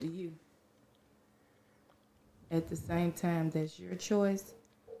at the same time. That's your choice.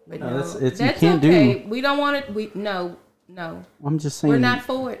 But that's that's you can't okay. do. We don't want it. No. I'm just saying. We're not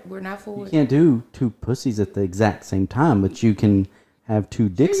for it. You can't do two pussies at the exact same time, but you can have two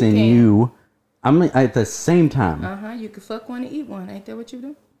dicks Sure you in can. you. I'm at the same time. You can fuck one and eat one. Ain't that what you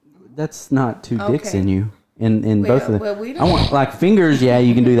do? That's not two dicks Okay. in you. In both of them. Well, we I don't. want like fingers. Yeah,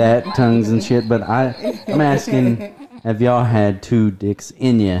 you can do that. Tongues and shit. But I'm asking, have y'all had two dicks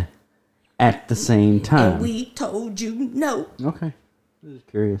in you at the same time? And we told you no. Okay. I'm just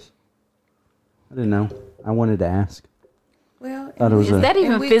curious. I didn't know. I wanted to ask. Well, Thought it was Is that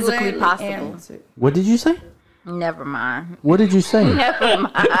even we physically gladly possible? answered. What did you say? Never mind. What did you say? Never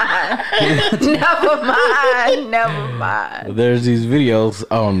mind. Never mind. Never mind. There's these videos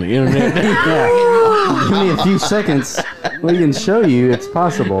on the internet. Yeah. Give me a few seconds. We can show you it's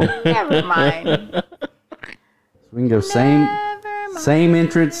possible. Never mind. We can go same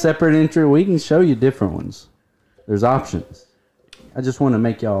entrance, separate entrance. We can show you different ones. There's options. I just want to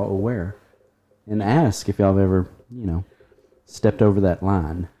make y'all aware and ask if y'all have ever, stepped over that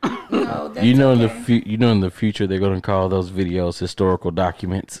line. No, that's You know, okay. in the future they're gonna call those videos historical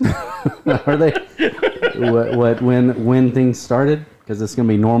documents. Are they? When things started? Because it's gonna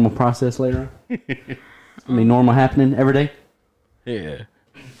be normal process later on. It's gonna be normal happening every day. Yeah.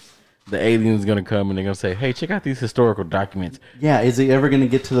 The aliens gonna come and they're gonna say, "Hey, check out these historical documents." Yeah. Is it ever gonna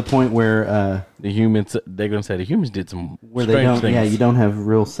get to the point where The humans, they're gonna say the humans did some they strange don't? things. Yeah, you don't have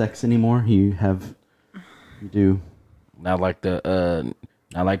real sex anymore. You do. Not like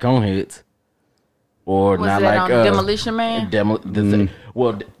not like Coneheads, or Was not that like on Demolition Man?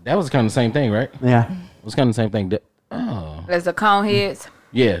 Well, that was kind of the same thing, right? Yeah. It was kind of the same thing. Oh, As the Coneheads.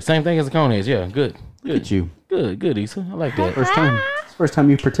 yeah, same thing as the Coneheads. Yeah, good. Look at you. Good, Issa. I like that. First time. It's the first time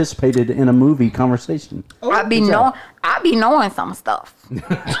you participated in a movie conversation. I be knowing some stuff.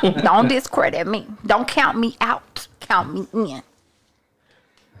 Don't discredit me. Don't count me out. Count me in.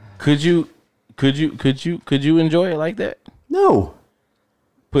 Could you enjoy it like that? No.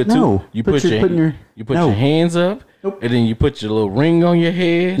 You No. put your No. hands up, Nope. and then you put your little ring on your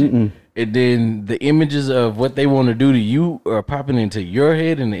head, and then the images of what they want to do to you are popping into your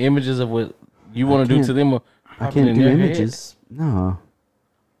head, and the images of what you want to do to them are I popping can't in do their images. No.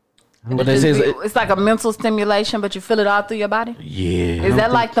 But they say, It's like a mental stimulation, but you feel it all through your body. yeah. Is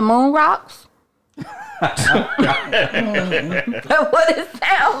that like the moon rocks? What it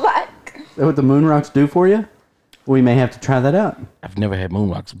sound like? Is that what the moon rocks do for you? We may have to try that out. I've never had moon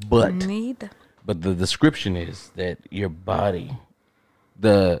rocks, but Neither. the description is that your body,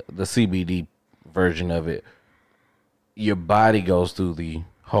 the CBD version of it, your body goes through the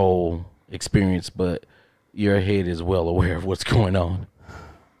whole experience, but your head is well aware of what's going on.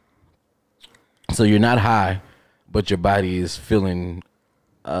 So you're not high, but your body is feeling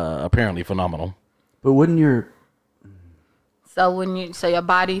apparently phenomenal. But wouldn't your So your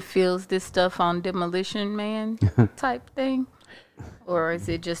body feels this stuff on Demolition Man type thing, or is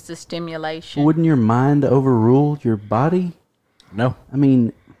it just a stimulation? wouldn't your mind overrule your body? No, I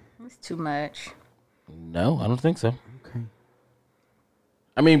mean, It's too much. no, I don't think so. okay.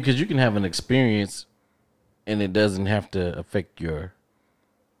 I mean, because you can have an experience and it doesn't have to affect your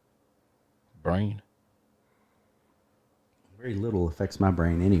brain. Very little affects my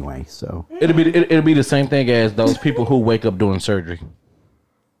brain anyway, so It'll be the same thing as those people who wake up doing surgery.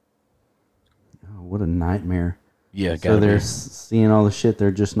 oh, what a nightmare. Yeah, So they're seeing all the shit,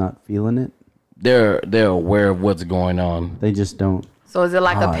 they're just not feeling it. they're aware of what's going on. They just don't. So is it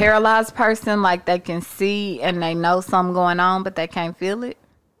like a Odd. paralyzed person, like they can see and they know something going on, but they can't feel it?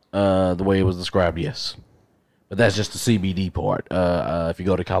 The way it was described, yes. But that's just the CBD part. If you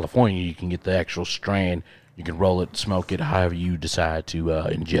go to California, you can get the actual strand. You can roll it, smoke it, however you decide to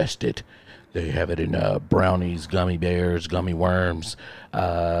ingest it. They have it in brownies, gummy bears, gummy worms.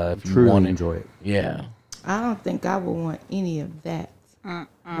 If you Truly want it, enjoy it. yeah. I don't think I would want any of that.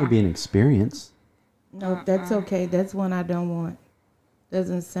 Maybe an experience. No, that's okay. That's one I don't want.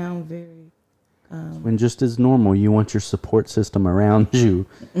 Doesn't sound very. When just as normal, you want your support system around you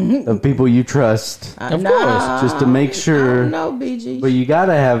of people you trust, Of course. just to make sure. No, BG. But you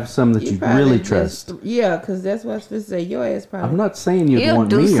gotta have some that you probably really just- trust. Yeah, because that's what I was supposed to say. Your ass probably. I'm not saying you'd He'll want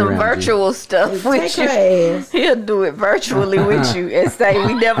do me some around virtual stuff Take with her you. ass. He'll do it virtually with you and say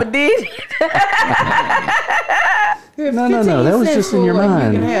we never did it. Here's No, that 15 was cents just in for your what you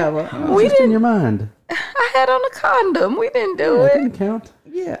mind. can have her. you. Just in your mind. I had on a condom. We didn't do That it. didn't count.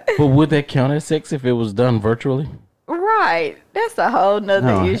 Yeah. But would that count as sex if it was done virtually? Right. That's a whole nother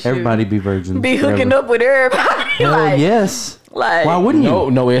No, issue. everybody be virgins. be hooking forever. up with everybody. Hell like, yes. like Why wouldn't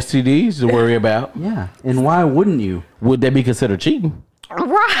you? No STDs to worry about. Yeah, and why wouldn't you? Would that be considered cheating?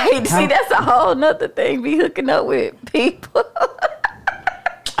 Right. See, that's a whole nother thing. Be hooking up with people.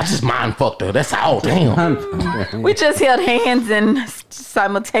 I just mind fucked her. That's all. Damn. We just held hands and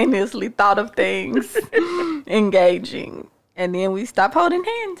simultaneously thought of things, engaging, and then we stopped holding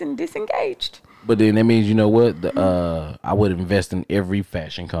hands and disengaged. But then that means, you know what? I would invest in every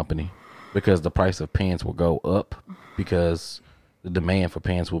fashion company because the price of pants will go up because the demand for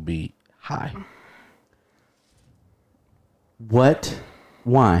pants will be high. What?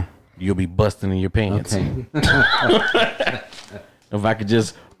 Why? You'll be busting in your pants. Okay. If I could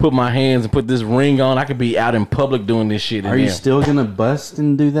just put my hands and put this ring on, I could be out in public doing this shit. Are you still gonna bust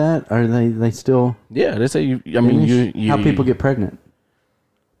and do that? Are they still? Yeah, they say you. I mean, you. How people get pregnant?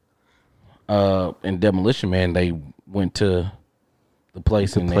 In Demolition Man, they went to the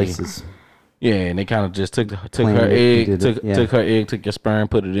place and Places. and they kind of just took Planned her it and egg, did it, yeah. took her egg, took your sperm,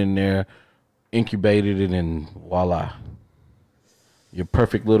 put it in there, incubated it, and voila, your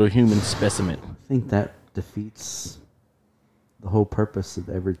perfect little human specimen. I think that defeats the whole purpose of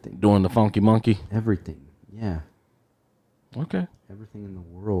everything. Doing the funky monkey. Everything. Yeah. Okay. Everything in the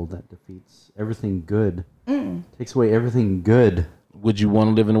world that defeats everything good. Takes away everything good. Would you want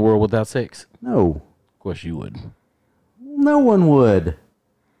to live in a world without sex? No. Of course you would. No one would.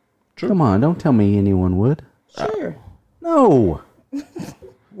 True. Come on, don't tell me anyone would. Sure. No.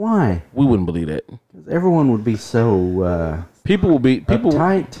 Why? We wouldn't believe that. 'Cause everyone would be so People would be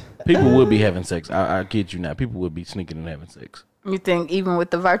tight. People would be having sex. I kid you not. People would be sneaking and having sex. You think even with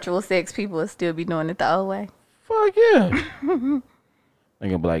the virtual sex, people will still be doing it the old way? Fuck yeah. They're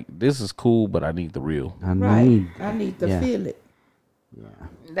gonna be like, this is cool, but I need the real. I Right. need. I need to yeah. feel it.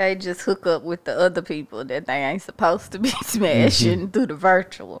 They just hook up with the other people that they ain't supposed to be smashing through the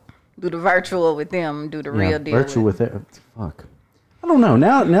virtual. Do the virtual with them, do the real deal. Virtual with it. Fuck. I don't know.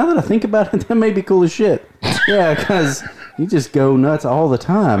 Now that I think about it, that may be cool as shit. Yeah, because you just go nuts all the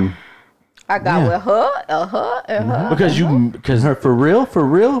time. I got Yeah. with her, and her. Because For real?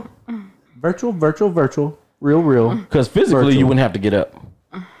 Virtual, real. because physically Virtual. you wouldn't have to get up.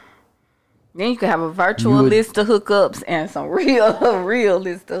 Then you could have a virtual You would- list of hookups and some real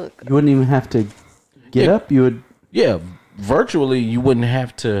list of hookups. You wouldn't even have to get Yeah. up. You would. Yeah, virtually you wouldn't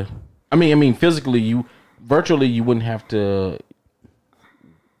have to. I mean, physically virtually you wouldn't have to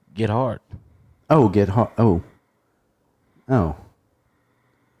get hard, Oh, get hot. Oh.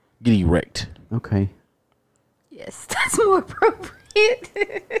 get erect. Okay. Yes, that's more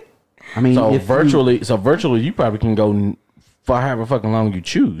appropriate. I mean, So if virtually you probably can go for however fucking long you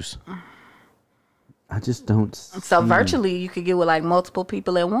choose. I just don't. So see- virtually you could get with like multiple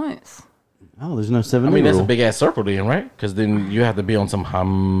people at once. Oh, there's no 7 I mean, that's a rule. big ass circle then, right? Because then you have to be on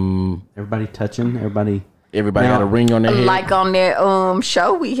some Everybody touching. Everybody. Everybody Now- got a ring on their head. Like on that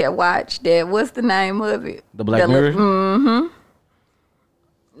show we had watched, that what's the name of it? The Black Mirror.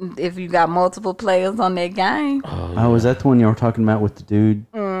 If you got multiple players on that game, Oh, is that the one you were talking about with the dude?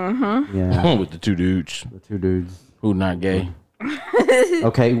 Mm-hmm. Yeah, With the two dudes the 2 dudes. who not gay.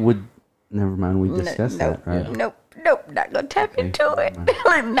 Okay, never mind. We discussed that, right? nope, not gonna tap into it.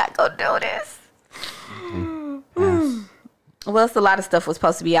 Not gonna do this. Pass. Well, it's a lot of stuff was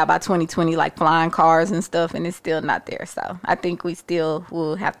supposed to be out by 2020, like flying cars and stuff, and it's still not there. So I think we still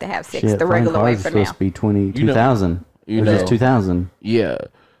will have to have sex Shit, the flying regular way cars for is now. supposed to be 20, You know- 2000. you It was just know. 2000. Yeah.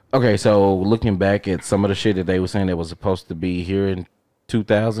 Okay, so looking back at some of the shit that they were saying that was supposed to be here in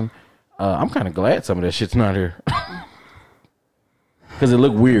 2000, I'm kind of glad some of that shit's not here. Because it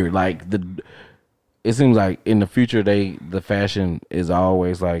looked weird. Like, it seems like in the future, the fashion is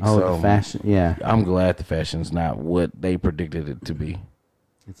always like, Oh, so the fashion. Yeah, I'm glad the fashion's not what they predicted it to be.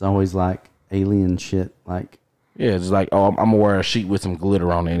 it's always like alien shit. Like, Yeah, it's like, oh, I'm going to wear a sheet with some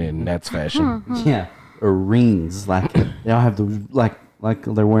glitter on it, and that's fashion. yeah, or rings. Like they all have the like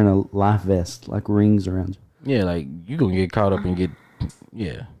they're wearing a life vest, like rings around you. Yeah, like, you going to get caught up and get,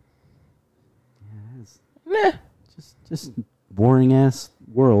 yeah. Nah. Just boring ass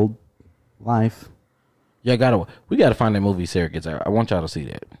world life. Yeah, we gotta find that movie Surrogates. I want y'all to see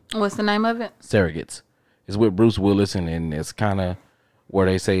that. What's the name of it? Surrogates. It's with Bruce Willis, and it's kind of where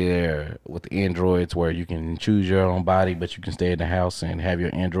they say they're with the androids, where you can choose your own body, but you can stay in the house and have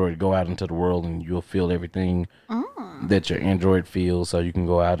your android go out into the world, and you'll feel everything that your android feels. So you can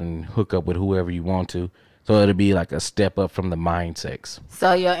go out and hook up with whoever you want to. So it'll be like a step up from the mind sex.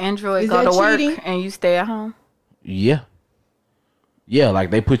 So your android Is go that to work cheating? and you stay at home. Yeah. Yeah, like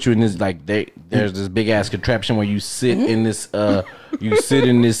they put you in this, like there's this big ass contraption where you sit in this you sit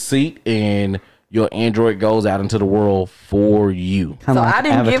in this seat and your android goes out into the world for you. Kind So of like I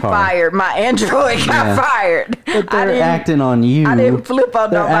didn't get Avatar. fired. My android got Yeah. fired. But I they're didn't, acting on you. I didn't flip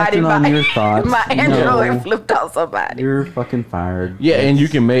on They're nobody. acting on your thoughts. My android No. flipped on somebody. You're fucking fired. Yeah, and you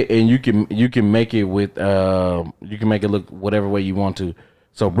can make it with you can make it look whatever way you want to.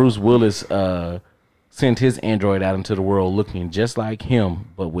 So Bruce Willis sent his android out into the world looking just like him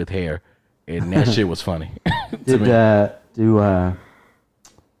but with hair, and that shit was funny. to me.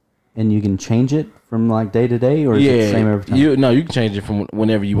 And you can change it from like day to day, or is it the same every time? you can change it from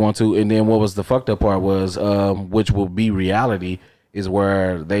whenever you want to. And then what was the fucked up part was, which will be reality, is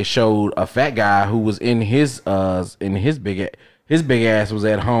where they showed a fat guy who was in his big ass was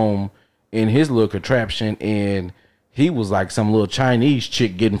at home in his little contraption, and he was like some little Chinese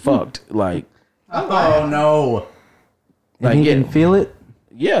chick getting fucked. Like, Oh no! And Like, he yeah. didn't feel it.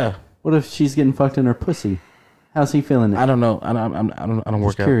 yeah, What if she's getting fucked in her pussy? How's he feeling it? I don't know. I don't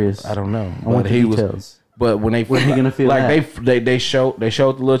work out. curious. I don't know. I want the details. But when they When he gonna feel like that? they showed the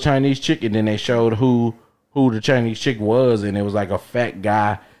little Chinese chick, and then they showed who the Chinese chick was, and it was like a fat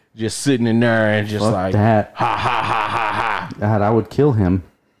guy just sitting in there and just Fuck like that. ha ha ha ha ha. God, I would kill him.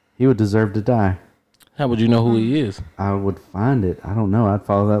 He would deserve to die. How would you know who he is? I would find it. I don't know. I'd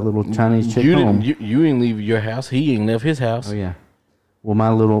follow that little Chinese chick You home. didn't you didn't leave your house. He ain't left his house. Oh yeah. Well,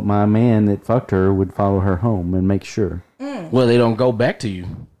 my man that fucked her would follow her home and make sure. Well, they don't go back to you.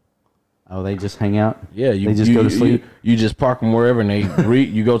 Oh, they just hang out. Yeah, you They just go to sleep. You just park them wherever, and they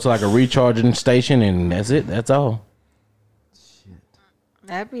you go to like a recharging station, and that's it. That's all.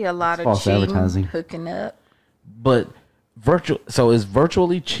 That'd be a lot of false cheating, advertising. hooking up. But is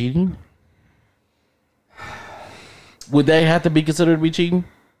virtually cheating? Would they have to be considered to be cheating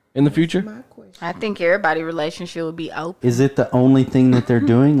in the future? My question. I think everybody relationship would be open. Is it the only thing that they're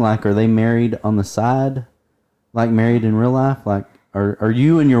doing? Like, are they married on the side, like married in real life? Like, are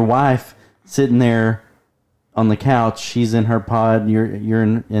you and your wife sitting there on the couch? She's in her pod. You're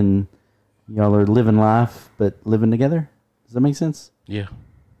in y'all are living life, but living together. Does that make sense? Yeah.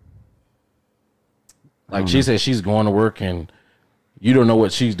 Like she said, she's going to work, and you don't know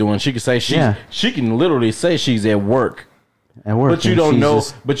what she's doing. She can say she can literally say she's at work. At work, But you and don't she's know.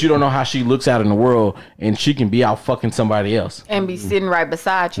 just- But you don't know how she looks out in the world, and she can be out fucking somebody else. And be sitting right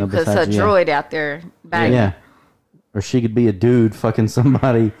beside you Right because her beside you, yeah. droid out there banging. yeah. Or she could be a dude fucking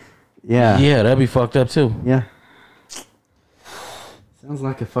somebody. Yeah. Yeah, that'd be fucked up too. Yeah. Sounds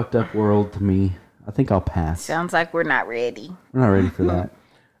like a fucked up world to me. I think I'll pass. Sounds like we're not ready. We're not ready for that.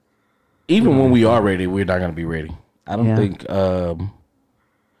 Even when we are ready, we're not gonna be ready. I don't Yeah. think.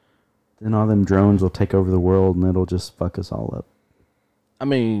 Then all them drones will take over the world and it'll just fuck us all up. I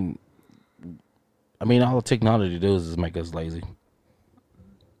mean, all the technology does is make us lazy.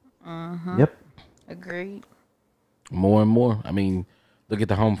 Yep. Agreed. More and more. I mean, look at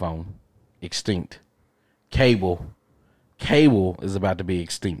the home phone, extinct. Cable is about to be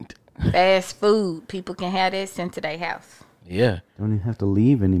extinct. Fast food. People can have that sent to their house. Yeah, Don't even have to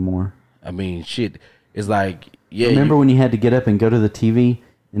leave anymore. I mean, shit. It's like, yeah. Remember when you had to get up and go to the TV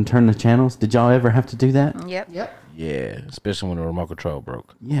and turn the channels? Did y'all ever have to do that? Yep. Yeah, especially when the remote control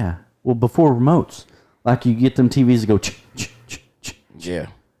broke. Yeah. Well, before remotes, like you get them TVs to go, Yeah.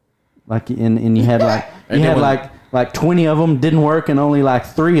 like, and you had like you And then had when- like 20 of them didn't work, and only like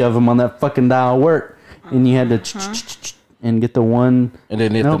 3 of them on that fucking dial worked, and you had to and get the one. And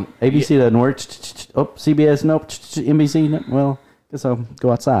then if Nope, ABC doesn't work. Oh, CBS, nope. NBC, no. Well, guess I'll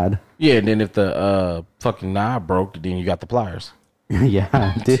go outside. yeah, and then if the fucking knob broke, then you got the pliers. Yeah,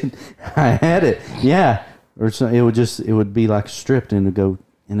 I did. I had it. Yeah, or so it would be like stripped and it'd go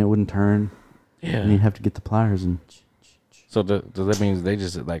and it wouldn't turn, and Yeah. you'd have to get the pliers and. So does that mean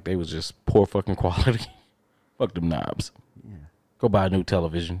they was just poor fucking quality? Fuck them knobs. Yeah. Go buy a new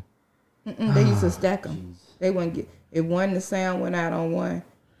television. They used to stack them. They wouldn't get if the sound went out on one.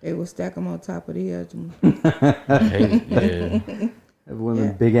 They would stack them on top of the other one. Hey, yeah. Have one of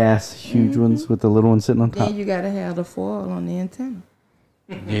the big ass huge ones with the little one sitting on top. Then you gotta have the foil on the antenna,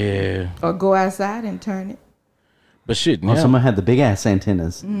 Yeah. or go outside and turn it. But shit, Oh, now, someone had the big ass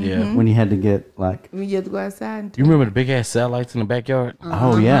antennas yeah. when you had to get like. We have to go outside and You turn. remember the big ass satellites in the backyard?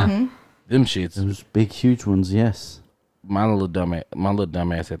 Oh yeah, Them shits. those big huge ones. Yes. My little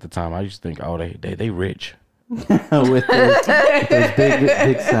dumbass at the time, I used to think, oh, they rich. With those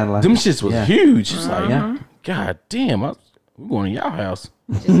big satellites. Them shits was Yeah. huge. It's like, Yeah. God damn, we're going to y'all house.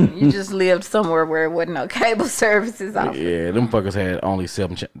 You just lived somewhere where it wasn't no cable services off. Yeah, them fuckers had only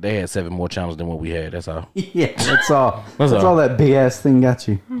 7. They had 7 more channels than what we had. That's all. Yeah, that's all. That's That's all. all that big ass thing got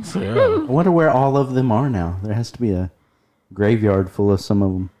you. So, yeah. I wonder where all of them are now. There has to be a graveyard full of some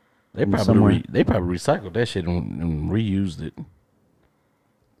of them. They Somewhere. probably recycled that shit and reused it.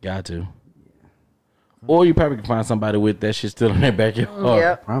 Got to. Or you probably can find somebody with that shit still in their backyard.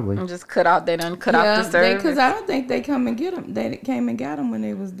 Yep. Probably. And just cut off. They done cut off the service. because I don't think they come and get them. They came and got them when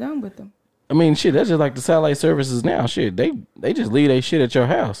they was done with them. I mean, shit, that's just like the satellite services now. Shit, they just leave their shit at your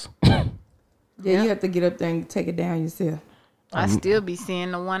house. Yeah, you have to get up there and take it down yourself. I still be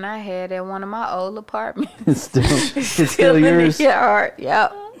seeing the one I had at one of my old apartments. It's still yours. In the yard.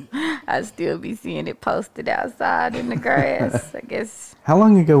 Yep. I still be seeing it posted outside in the grass. I guess. How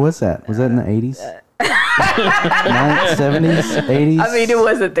long ago was that? Was that in the 80s? 70s, 80s? I mean, it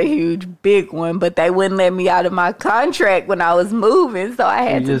wasn't the huge big one, but they wouldn't let me out of my contract when I was moving, so I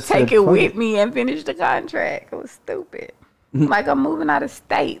had You to just take said, it "Fuck with it." me and finish the contract. It was stupid. Like I'm moving out of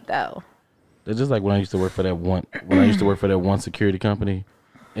state though. It's just like when I used to work for that one security company,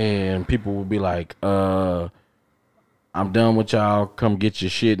 and people would be like, I'm done with y'all, come get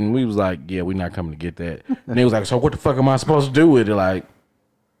your shit. And we was like, yeah, we're not coming to get that. And they was like, so what the fuck am I supposed to do with it? Like,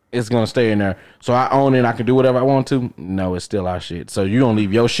 it's gonna stay in there. So I own it, I can do whatever I want to. No, it's still our shit. So you gonna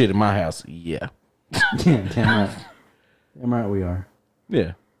leave your shit in my house? Yeah. Yeah, damn right. Damn right we are.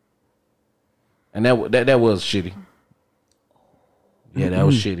 Yeah. And that was shitty. Yeah, that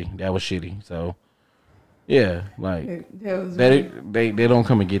was shitty. That was shitty. So yeah, like they don't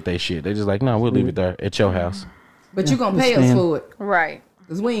come and get their shit. They just like, no, we'll leave it there at your house. But you gonna pay us Understand. for it, Right.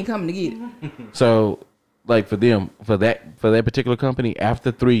 because we ain't coming to get it. So, like for that particular company,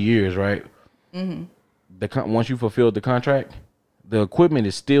 after 3 years, right? Mm-hmm. Once you fulfilled the contract, the equipment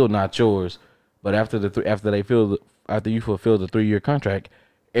is still not yours. But after you fulfill the 3 year contract,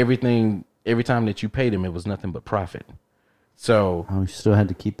 every time that you paid them, it was nothing but profit. So Oh, you still had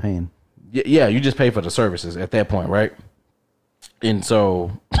to keep paying. yeah, you just pay for the services at that point, right? And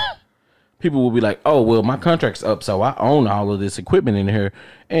so people will be like, oh, well, my contract's up, so I own all of this equipment in here.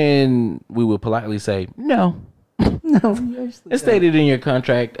 And we would politely say, no. No, you actually It's stated in your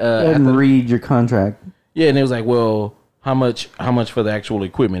contract. go ahead and read your contract. Yeah, and it was like, well, how much for the actual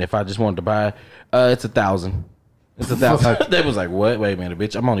equipment? If I just wanted to buy, it's $1,000. It's $1,000. They was like, what? Wait a minute,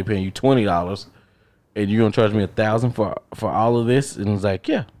 bitch. I'm only paying you $20, and you're gonna charge me $1,000 for all of this? And it's like,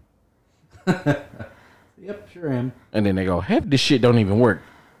 yeah. Yep, sure am. And then they go, half this shit don't even work.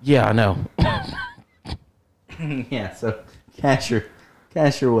 Yeah, I know. Yeah, so cashier,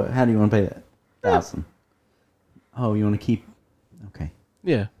 what? How do you want to pay that? 1,000. Oh, you want to keep? Okay,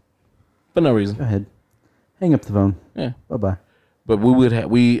 Yeah, for no reason. go ahead. Hang up the phone. Yeah. Bye bye. But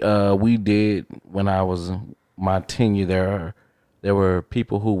we did when I was my tenure there were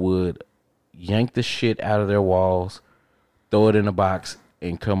people who would yank the shit out of their walls, throw it in a box,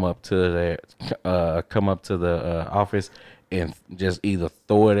 and come up to the office and just either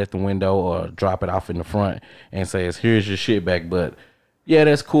throw it at the window or drop it off in the front and say, here's your shit back, but yeah,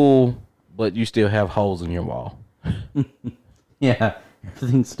 that's cool, but you still have holes in your wall. Yeah,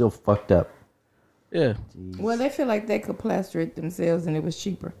 everything's still fucked up. Yeah. Well, they feel like they could plaster it themselves, and it was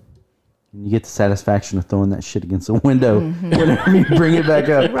cheaper. And you get the satisfaction of throwing that shit against the window whenever you bring it back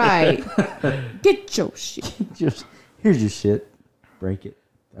up. Right. Get your shit. Just here's your shit. Break it.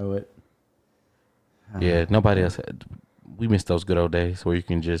 Throw it. Yeah, nobody else had. We miss those good old days where you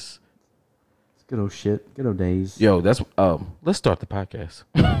can just. It's good old shit. Good old days. Yo, that's let's start the podcast.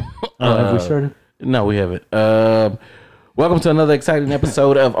 Have we started? No, we haven't. Welcome to another exciting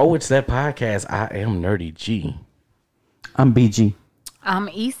episode of It's That Podcast. I am Nerdy G. I'm BG. I'm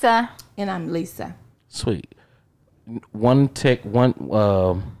Issa. And I'm Lisa. Sweet. One tech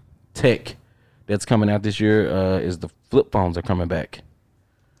that's coming out this year is the flip phones are coming back.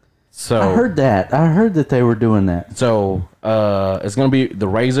 So I heard that. I heard that they were doing that. So it's gonna be the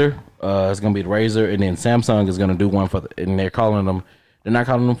Razr. It's gonna be the Razr, and then Samsung is gonna do one for and they're not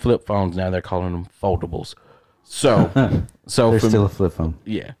calling them flip phones now. They're calling them foldables. So They're still a flip phone.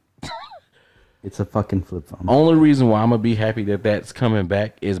 yeah. It's a fucking flip phone. Only reason why I'm gonna be happy that that's coming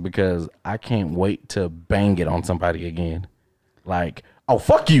back is because I can't wait to bang it on somebody again. Like, oh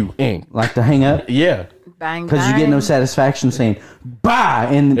fuck you, and Like to hang up yeah, Bang, because you get no satisfaction saying bye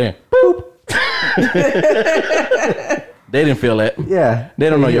and yeah. boop. They didn't feel that. Yeah, They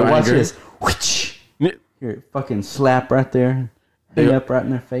don't know your watch anger. this. Whoosh. Your fucking slap right there. Hang Yeah. up right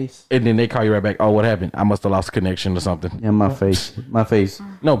in their face. And then they call you right back. Oh, what happened? I must have lost connection or something. Yeah, my face. My face.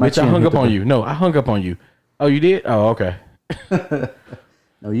 No, My bitch, I chin hung hit up the on ground. you. No, I hung up on you. Oh, you did? Oh, okay.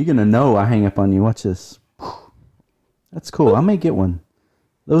 No, you're gonna know I hang up on you. Watch this. That's cool. I may get one.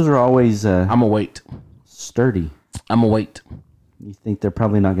 Those are always I'm gonna wait. sturdy. I'm gonna wait. You think they're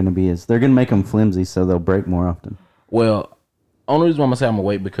probably not gonna be as. They're gonna make them flimsy, so they'll break more often. Well, only reason why I'm gonna say I'm gonna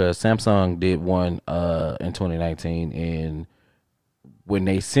wait because Samsung did one in 2019, and when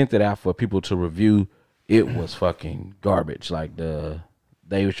they sent it out for people to review, it was fucking garbage. Like still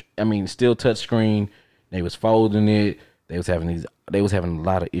touchscreen. They was folding it. They was having a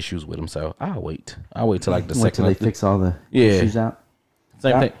lot of issues with them. So I'll wait till like the Wait second. till they fix all the Yeah. issues out.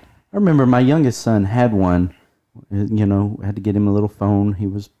 Same thing. I remember my youngest son had one. You know, had to get him a little phone. He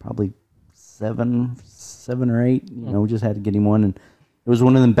was probably 7 or 8. You know, just had to get him one, and it was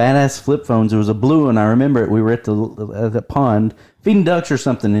one of them badass flip phones. It was a blue one. I remember it. We were at the pond feeding ducks or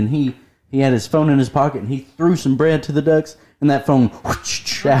something, and he had his phone in his pocket, and he threw some bread to the ducks, and that phone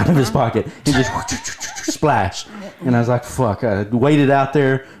whoosh, out of his pocket. He just whoosh, splash. And I was like, fuck. I waited out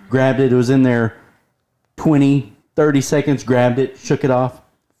there, grabbed it. It was in there 20, 30 seconds, grabbed it, shook it off.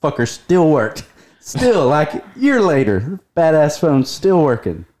 Fucker still worked. Still, like a year later, badass phone still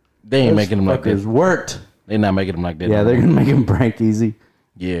working. They ain't Those making them like fuckers that. worked. They're not making them like that. Yeah, no they're more. gonna make him break easy.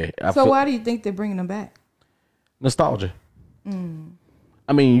 Yeah. So why do you think they're bringing them back? Nostalgia.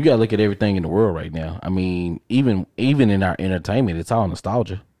 I mean, you gotta look at everything in the world right now. I mean, even in our entertainment, it's all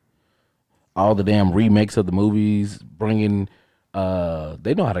nostalgia. All the damn remakes of the movies, bringing,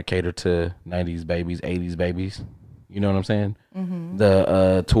 they know how to cater to 90s babies, 80s babies. You know what I'm saying?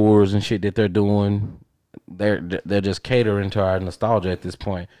 The tours and shit that they're doing, they're just catering to our nostalgia at this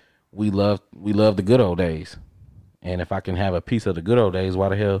point. We love the good old days, and if I can have a piece of the good old days, why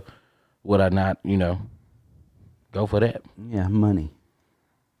the hell would I not? You know, go for that. Yeah, money.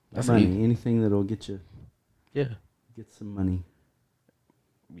 That's Money. easy. Anything that'll get some money.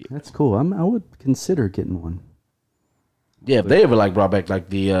 Yeah. That's cool. I would consider getting one. Yeah, if they ever like brought back like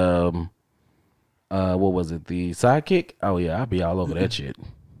the what was it? The Sidekick? Oh yeah, I'd be all over that shit.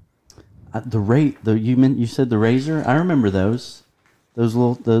 You said the Razor. I remember those. The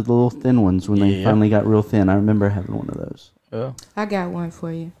little thin ones when they Yeah. finally got real thin. I remember having one of those. Yeah. I got one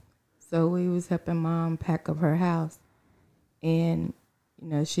for you. So we was helping Mom pack up her house, and you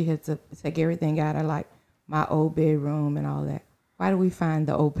know she had to take everything out of like my old bedroom and all that. Why do we find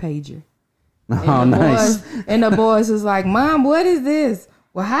the old pager? Oh, nice. And the boys was like, "Mom, what is this?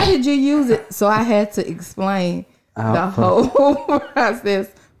 Well, how did you use it?" So I had to explain the whole process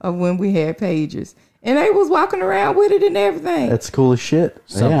of when we had pagers, and they was walking around with it and everything. That's cool as shit.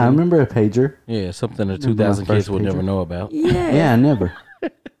 Something. Yeah, I remember a pager. Yeah, something the Remember my 2000 kids first would never pager? know about. Yeah. Yeah, never.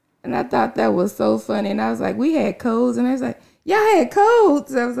 And I thought that was so funny. And I was like, we had codes. And I was like, y'all had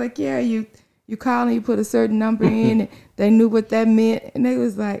codes. I was like, yeah, you call and you put a certain number in. And they knew what that meant. And they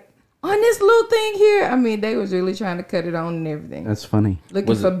was like, on this little thing here. I mean, they was really trying to cut it on and everything. That's funny.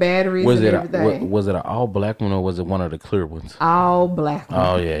 Looking for batteries and everything. Was it an all black one or was it one of the clear ones? All black one.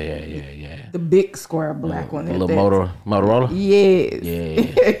 Oh yeah. The big square black one. The at little that. Motorola. Yes.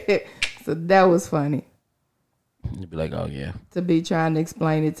 Yeah. So that was funny. You'd be like, oh yeah, To be trying to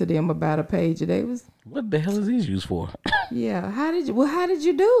explain it to them about a pager. They was, what the hell is these used for? yeah. How did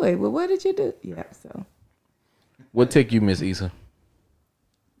you do it? Well, what did you do? Yeah. So What tech you miss, Issa?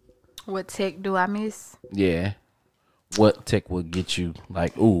 What tech do I miss? Yeah. What tech would get you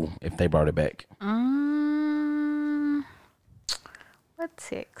like, ooh, if they brought it back? What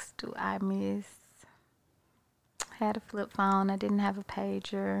techs do I miss? Had a flip phone. I didn't have a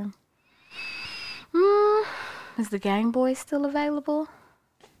pager. Is the Game Boy still available?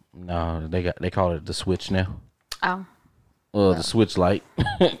 No, they call it the Switch now. Oh, The Switch Lite,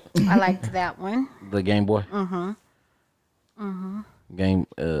 I liked that one. the Game Boy. Game.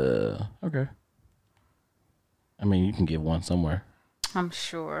 Okay. I mean, you can get one somewhere. I'm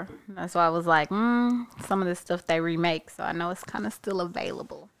sure. That's why I was like, some of this stuff they remake, so I know it's kind of still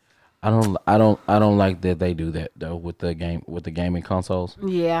available. I don't like that they do that though with the gaming consoles.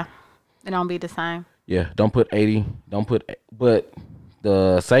 Yeah, it don't be the same. Yeah, don't put 80. But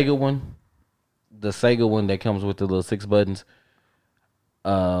the Sega one that comes with the little 6 buttons,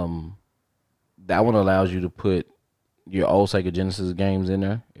 that one allows you to put your old Sega Genesis games in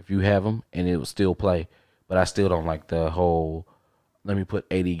there if you have them, and it will still play. But I still don't like the whole, let me put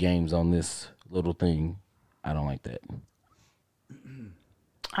 80 games on this little thing. I don't like that.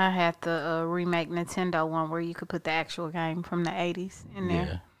 I had the remake Nintendo one where you could put the actual game from the 80s in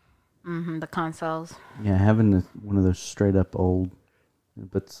there. The consoles. Yeah, having one of those straight up old,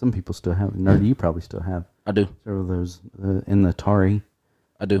 but some people still have. Nerdy, you probably still have I do. several of those in the Atari.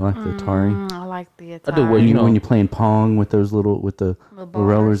 I do. I like the Atari. I like the Atari. I do. Well, When you know, when you're playing Pong with those little the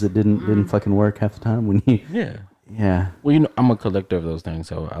rollers that didn't fucking work half the time. When you yeah. Well, you know, I'm a collector of those things,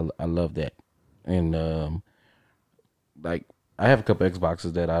 so I love that. And like I have a couple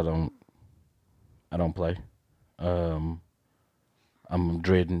Xboxes that I don't play. I'm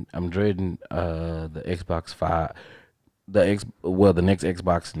dreading the Xbox 5, the next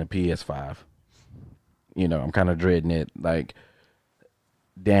Xbox and the PS5. You know, I'm kind of dreading it. Like,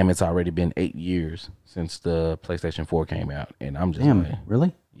 damn, it's already been 8 years since the PlayStation 4 came out, and I'm just like,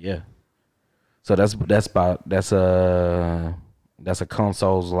 really? yeah. So that's a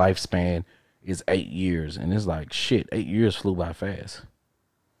console's lifespan is 8 years, and it's like shit. 8 years flew by fast.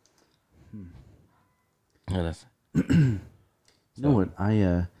 Yeah, that's You know what?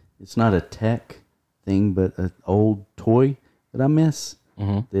 It's not a tech thing, but an old toy that I miss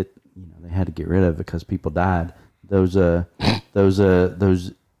that they had to get rid of because people died. Those. Did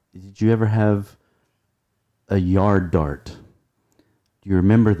you ever have a yard dart? Do you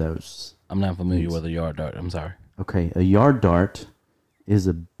remember those? I'm not familiar with a yard dart. I'm sorry. Okay, a yard dart is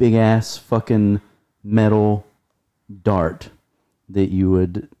a big ass fucking metal dart that you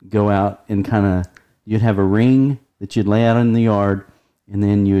would go out and you'd have a ring that you'd lay out in the yard, and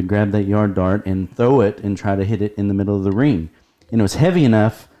then you would grab that yard dart and throw it and try to hit it in the middle of the ring. And it was heavy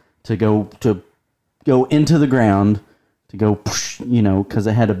enough to go into the ground, to go, because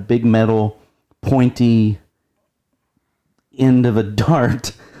it had a big metal pointy end of a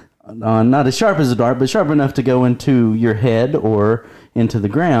dart. Not as sharp as a dart, but sharp enough to go into your head or into the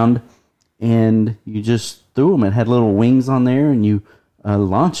ground. And you just threw them. It had little wings on there, and you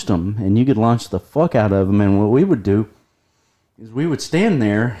launched them, and you could launch the fuck out of them. And what we would do is we would stand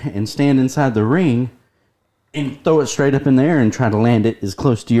there and stand inside the ring and throw it straight up in there and try to land it as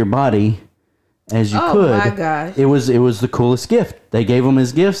close to your body as you could. Oh my gosh. It was the coolest gift. They gave them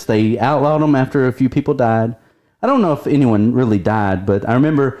as gifts. They outlawed them after a few people died. I don't know if anyone really died, but I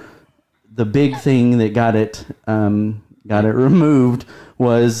remember the big thing that got it removed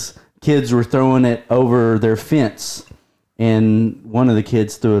was kids were throwing it over their fence, and one of the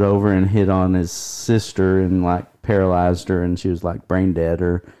kids threw it over and hit on his sister and like paralyzed her, and she was like brain dead,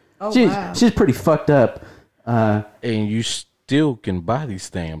 or she's pretty fucked up. And you still can buy these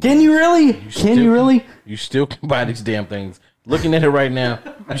things. Can you really? You still can buy these damn things. Looking at it right now,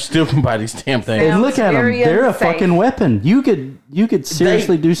 you still can buy these damn things. And look at them. very They're a unsafe. fucking weapon. You could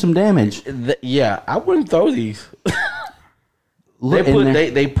seriously do some damage. Yeah, I wouldn't throw these.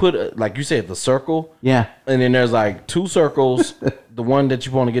 They put like you said, the circle. Yeah. And then there's like 2 circles, the one that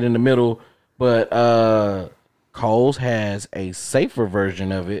you want to get in the middle. But Kohl's has a safer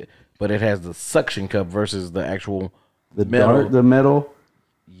version of it, but it has the suction cup versus the actual metal. The metal.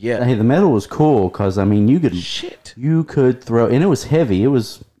 Yeah. Hey, the metal was cool because you could throw, and it was heavy. It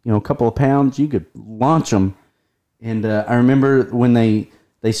was a couple of pounds. You could launch them, and I remember when they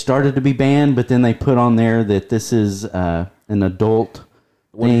started to be banned, but then they put on there that this is an adult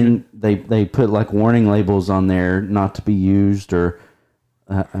thing. They put like warning labels on there not to be used or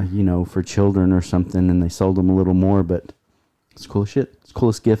for children or something, and they sold them a little more. But it's cool shit. It's the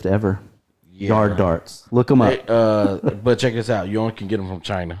coolest gift ever. Yeah. Yard darts. Look them up. But check this out. You only can get them from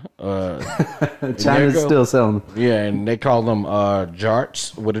China. China's still selling them. Yeah, and they call them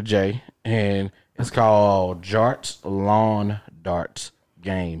Jarts with a J, and it's called Jarts Lawn Darts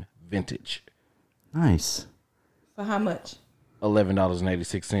Game Vintage. Nice. For how much?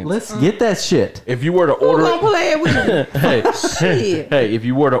 $11.86. Let's get that shit. If you were to order Who gonna play it with me? Shit. hey, if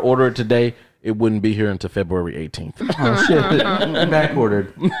you were to order it today, it wouldn't be here until February 18th. Oh shit! Back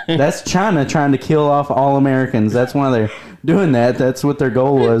ordered. That's China trying to kill off all Americans. That's why they're doing that. That's what their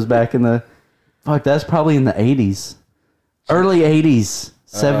goal was back in the. Fuck, that's probably in the 80s, early 80s,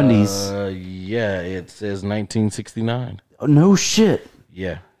 70s. Yeah, it says 1969. Oh, no shit.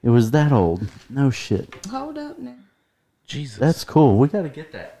 Yeah. It was that old. No shit. Hold up now. Jesus. That's cool. We got to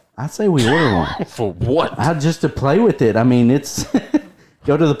get that. I say we order one. For what? Just to play with it. It's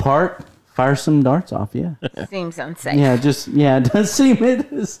go to the park. Fire some darts off, yeah. Seems unsafe. It does seem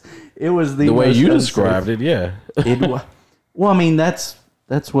it is. It was the way most you unsafe. described it, yeah.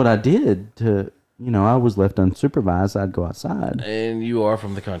 That's what I did to, I was left unsupervised. I'd go outside. And you are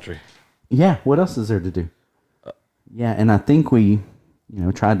from the country. Yeah, what else is there to do? Yeah, and I think we,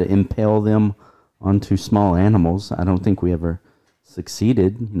 tried to impale them onto small animals. I don't think we ever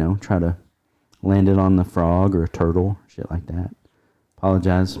succeeded, try to land it on the frog or a turtle, shit like that.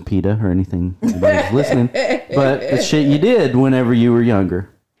 Apologize, PETA, or anything anybody's listening. But the shit you did whenever you were younger.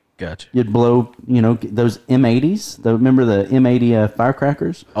 Gotcha. You'd blow, those M80s. Remember the M80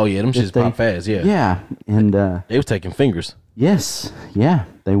 firecrackers? Oh, yeah, them shits pop fast, yeah. Yeah, and... they was taking fingers. Yes, yeah,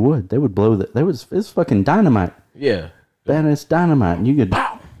 they would. They would blow it's fucking dynamite. Yeah. Badass dynamite. And you could...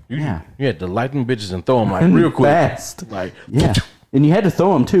 Pow! You had to light them bitches and throw them like And real quick. fast. Like, yeah. And you had to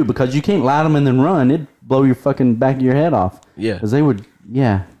throw them too because you can't light them and then run. It'd blow your fucking back of your head off. Yeah. Because they would,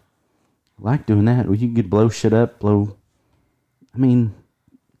 I like doing that. You could blow shit up, I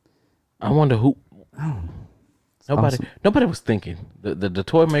wonder who. Nobody was thinking. The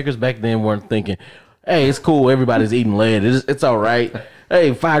toy makers back then weren't thinking, hey, it's cool. Everybody's eating lead. It's all right.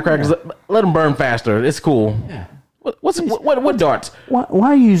 Hey, firecrackers, let them burn faster. It's cool. Yeah. What darts?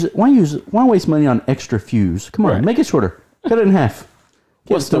 Why waste money on extra fuse? Come on, Right. make it shorter. Cut it in half.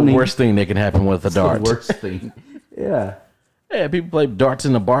 What's the worst thing that can happen with a dart? The worst thing. Yeah. Yeah, people play darts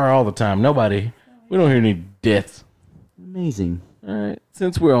in the bar all the time. We don't hear any deaths. Amazing. All right.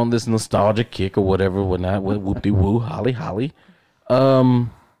 Since we're on this nostalgic kick or whatever, whatnot, whoop-de-woo, holly.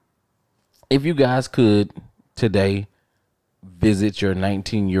 If you guys could today visit your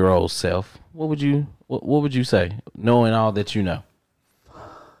 19-year-old self, what would you say, knowing all that you know?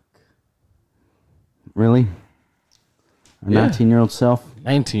 Really? Our Yeah. 19-year-old self?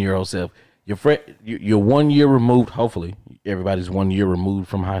 19-year-old self. You're 1 year removed. Hopefully, everybody's 1 year removed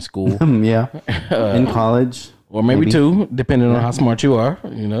from high school, Yeah. In college. or maybe two, depending on how smart you are.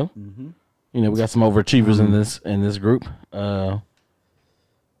 You know, we got some overachievers in this group. I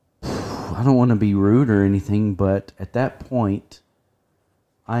don't want to be rude or anything, but at that point,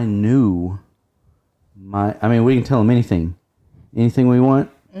 I knew we can tell them anything we want.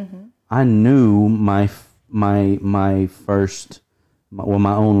 I knew my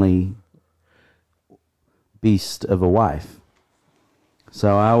only beast of a wife.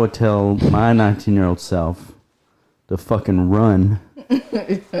 So I would tell my 19-year-old self to fucking run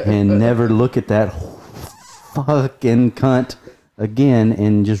and never look at that fucking cunt again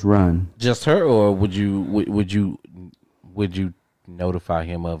and just run. Just her, or would you notify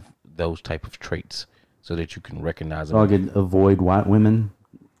him of those type of traits so that you can recognize them? So I could avoid white women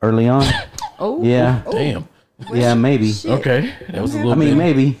early on. Oh, Yeah. Damn. Yeah, maybe. Shit. Okay, that was a little. I mean, bit.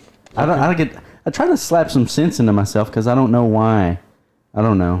 maybe. I try to slap some sense into myself because I don't know why. I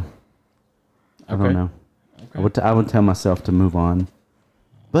don't know. I Okay. don't know. I would tell myself to move on,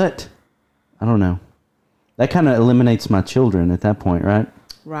 but I don't know. That kind of eliminates my children at that point, right?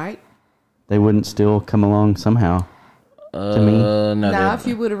 Right. They wouldn't still come along somehow. To me. No, Now, if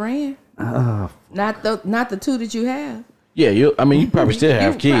you would have ran, not the two that you have. yeah, you probably still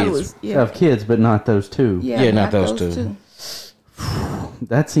have You probably kids. was- I yeah, have kids, but not those two. Yeah, not those two.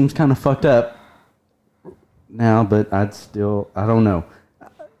 That seems kind of fucked up now, but I don't know.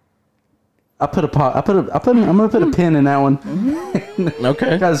 I'm gonna put a pin in that one.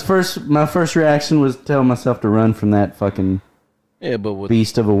 Okay. Because my first reaction was to tell myself to run from that fucking Yeah, but with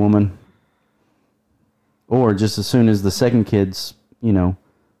beast of a woman. Or just as soon as the second kid's,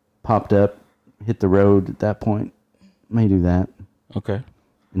 popped up, hit the road at that point. May do that. okay.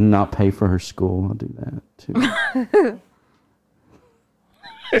 And not pay for her school. I'll do that too.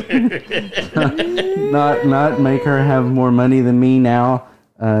 not make her have more money than me now.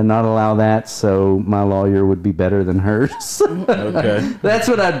 Not allow that, so my lawyer would be better than hers. Okay. That's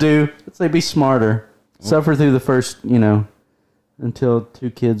what I'd do. I'd say be smarter. Suffer through the first, until two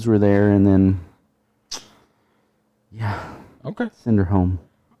kids were there, and then, Okay. send her home.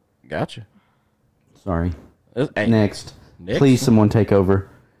 Gotcha. Sorry. Hey, Next. Next. Please, someone take over.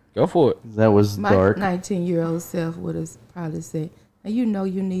 Go for it. That was My dark. 19-year-old self would have probably said, "Now you know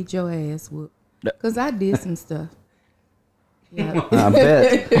you need your ass whooped." Because I did some stuff. Yeah. I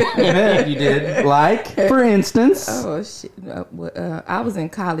bet you did. Like, for instance. Oh shit! I was in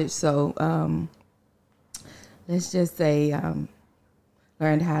college, so let's just say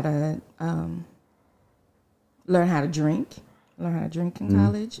learned how to drink. Learn how to drink in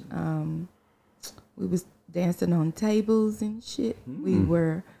college. We was dancing on tables and shit. We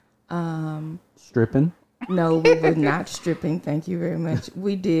were Stripping. no, we were not stripping. Thank you very much.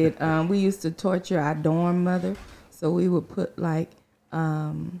 We did. We used to torture our dorm mother. So we would put like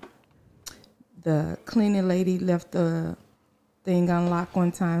the cleaning lady left the thing unlocked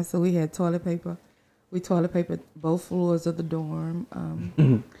one time, so we had toilet paper. We toilet papered both floors of the dorm.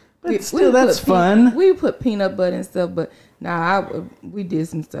 But still, that's fun. We put peanut butter and stuff, but we did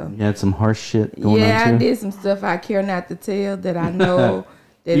some stuff. You had some harsh shit going Yeah, on too. I did some stuff I care not to tell that I know.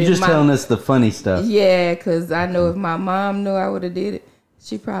 That You're if just telling us the funny stuff. Yeah, because I know if my mom knew I would have did it,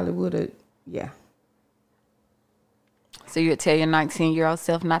 she probably would have. Yeah. So you would tell your 19-year-old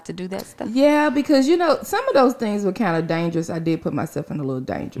self not to do that stuff? Yeah, because some of those things were kind of dangerous. I did put myself in a little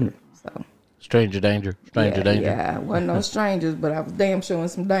danger. So Stranger danger. Stranger danger. Yeah, wasn't no strangers, but I was damn showing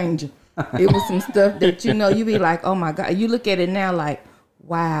some danger. It was some stuff that you be like, oh my God. You look at it now like,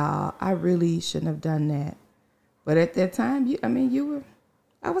 wow, I really shouldn't have done that. But at that time,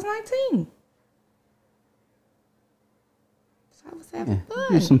 I was 19. So I was having Do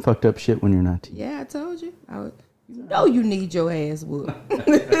fun. some fucked up shit when you're 19. Yeah, I told you. You need your ass whooped.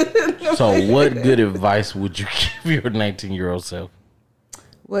 So what good advice would you give your 19-year-old self?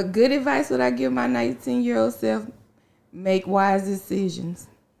 What good advice would I give my 19-year-old self? Make wise decisions.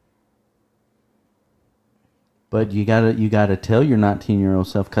 But you gotta tell your 19-year-old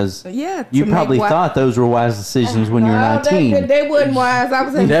self, because Yeah, you to probably make thought those were wise decisions when you were No, 19. They wasn't wise. I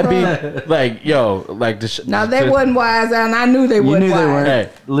was in That'd trouble. be like, yo, like the. No, they wasn't wise, and I knew they You wasn't knew wise. they weren't. Hey,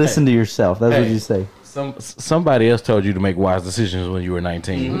 Listen to yourself. That's what Hey. you say. Somebody else told you to make wise decisions when you were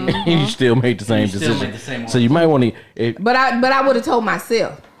 19, and you still made the same still decision. made the same So you might want to. But I would have told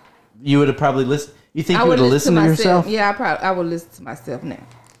myself. You would have probably listened. You think I you would have listen listened to myself. yourself? Yeah, I would listen to myself now.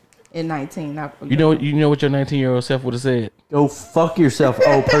 In 19, You know what your 19-year-old self would have said. Go fuck yourself,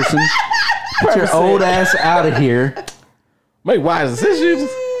 old person. Get your old ass out of here. Make wise decisions.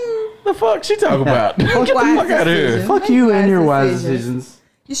 The fuck she talking about? Get the Wise fuck out of here. decisions. Fuck Make you wise and your wise decisions. decisions.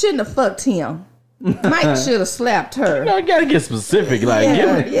 You shouldn't have fucked him. Mike should have slapped her. You gotta get specific. Like,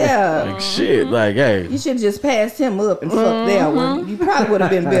 Yeah, give me, yeah. like shit. Like, hey, You should have just passed him up and fucked that one. You probably would have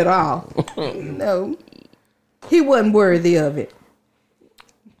been better off. No, he wasn't worthy of it.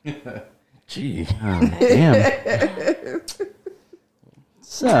 gee. Damn.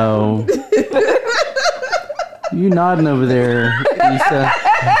 So, you nodding over there, Lisa.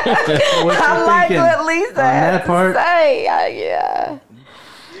 What you I like thinking what Lisa on that has part? to say. Yeah.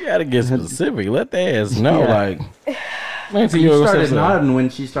 You gotta get specific. Let the ass know. Yeah. Like, You 19-year-old started self. nodding when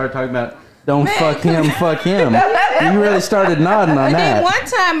she started talking about don't fuck him, fuck him. You really started nodding on And then that. one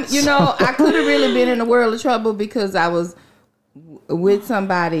time, I could have really been in a world of trouble because I was with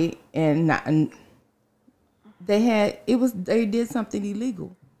somebody and they did something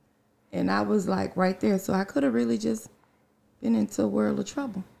illegal, and I was like right there, so I could have really just been into a world of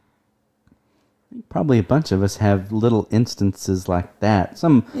trouble. Probably a bunch of us have little instances like that.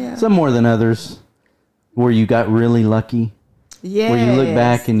 Some Yeah. more than others, where you got really lucky. Yeah, Where you look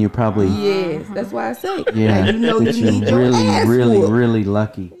back and you probably yes, that's why I say, yeah, you know, that you you're need your really, ass really, whooped. really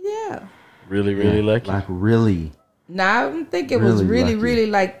lucky. Yeah. Really, really lucky. Like really. No, I don't think it was Really really, lucky. really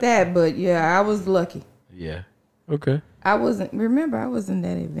like that, but yeah, I was lucky. Yeah. Okay. I wasn't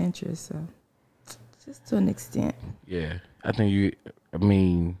that adventurous, so just to an extent. Yeah. I think you. I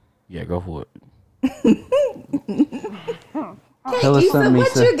mean, yeah. Go for it. Tell us Issa, something, what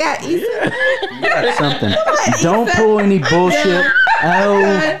Issa. you got, Issa? Something. Don't pull any bullshit.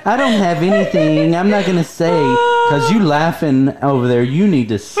 Oh, I don't have anything. I'm not gonna say, because you laughing over there. You need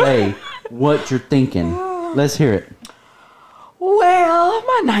to say what you're thinking. Let's hear it. Well,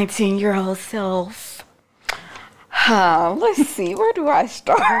 my 19-year-old self. Let's see, where do I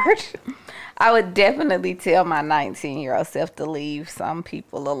start? I would definitely tell my 19-year-old self to leave some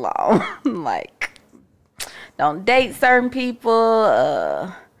people alone. Like, don't date certain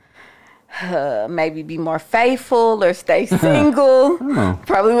people. Maybe be more faithful or stay single. Oh.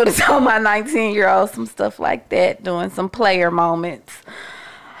 Probably would have told my 19-year-old some stuff like that, doing some player moments.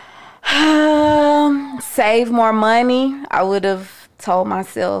 Save more money. I would have told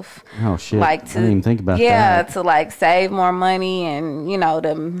myself, Oh shit! like, I to didn't even think about yeah, that. to like save more money and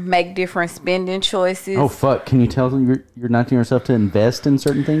to make different spending choices. Oh fuck! Can you tell your 19-year-old self to invest in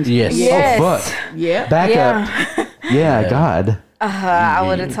certain things? Yes. Yes. Oh fuck! Yeah. Back Yeah. up. Yeah, God. I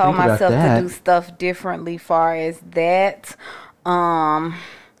would have told Think about myself that. to do stuff differently far as that.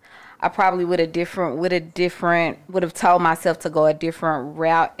 I probably would have told myself to go a different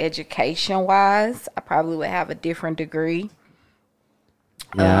route education wise. I probably would have a different degree.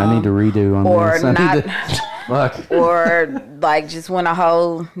 Yeah, I need to redo on or this. I not- need to, fuck. Or like just went a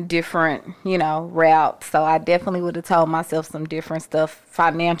whole different, route. So I definitely would have told myself some different stuff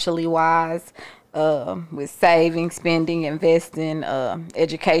financially wise, with saving, spending, investing,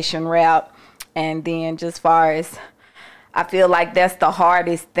 education route. And then just far as, I feel like that's the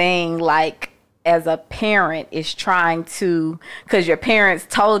hardest thing, like as a parent, is trying to, because your parents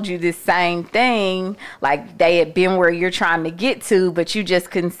told you this same thing, like they had been where you're trying to get to, but you just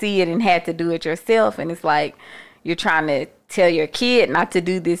couldn't see it and had to do it yourself. And it's like you're trying to tell your kid not to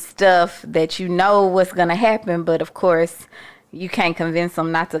do this stuff that you know what's going to happen, but of course you can't convince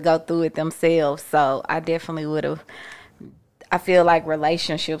them not to go through it themselves. So I definitely would have, I feel like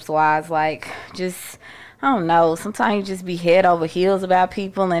relationships wise, like just, I don't know, sometimes you just be head over heels about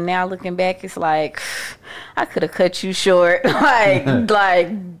people, and now looking back, it's like, I could have cut you short.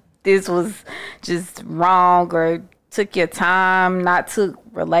 like this was just wrong, or took your time, not took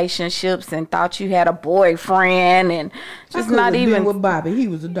relationships and thought you had a boyfriend, and just not even with Bobby. He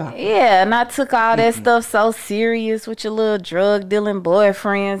was a doctor. yeah, and I took all that stuff so serious with your little drug dealing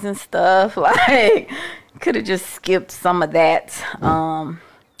boyfriends and stuff. Like, could have just skipped some of that,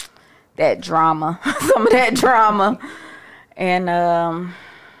 that drama, some of that drama, and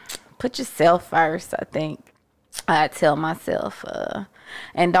put yourself first. I think I tell myself,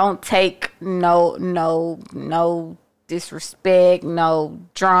 and don't take no disrespect, no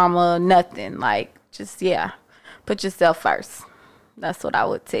drama, nothing. Like, just Put yourself first. That's what I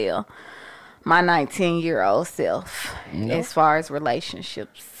would tell my 19-year-old self as far as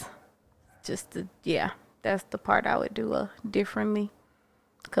relationships. That's the part I would do differently.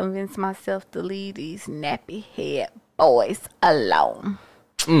 Convince myself to leave these nappy head boys alone.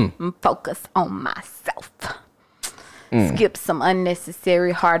 And focus on myself. Skip some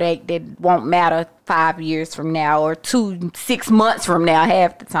unnecessary heartache that won't matter 5 years from now or 6 months from now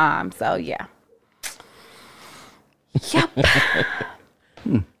half the time. So, yeah. Yep.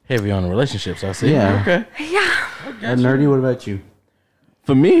 Heavy on the relationships, I see. Yeah. Okay. Yeah. Nerdy, what about you?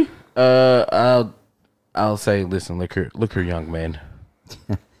 For me, I'll say, listen, look here, young man.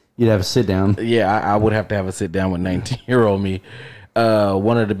 You'd have a sit down. Yeah, I would have to have a sit down with 19-year-old me.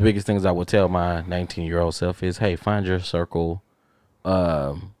 One of the biggest things I would tell my 19-year-old self is, hey, find your circle.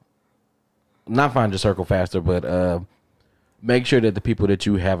 Not find your circle faster, but make sure that the people that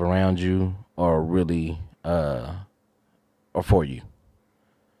you have around you are really are for you.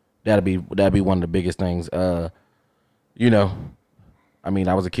 That'd be one of the biggest things. You know, I mean,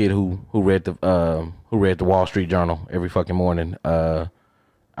 I was a kid who read the Wall Street Journal every fucking morning. I'll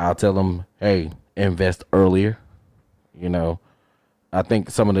tell them, hey, invest earlier. You know, I think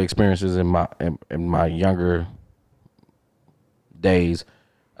some of the experiences in my younger days,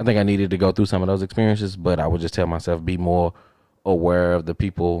 I think I needed to go through some of those experiences, but I would just tell myself, be more aware of the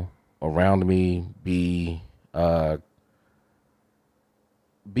people around me, be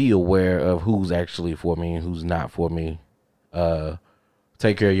aware of who's actually for me and who's not for me.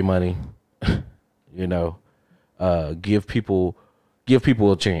 Take care of your money. You know, give people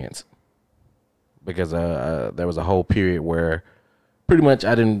a chance, because there was a whole period where pretty much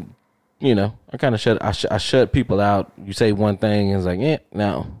I didn't, you know, I shut people out. You say one thing and it's like,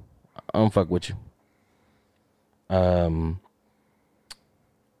 no, I don't fuck with you.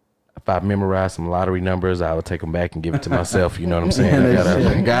 If I memorize some lottery numbers, I would take them back and give it to myself. You know what I'm saying?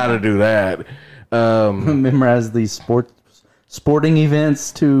 I gotta do that. Memorize these sporting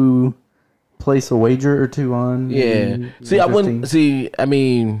events to place a wager or two on. Yeah. See, I wouldn't see. I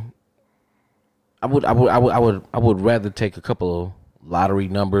mean, I would rather take a couple of lottery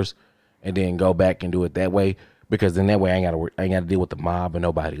numbers and then go back and do it that way, because then that way I ain't gotta deal with the mob and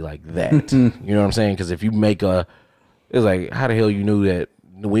nobody like that. You know what I'm saying? Because if you make it's like, how the hell you knew that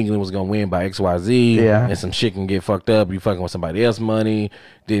New England was gonna win by XYZ, and some shit can get fucked up. You fucking with somebody else's money.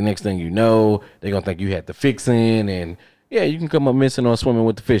 The next thing you know, they're gonna think you had the fixing, and you can come up missing or swimming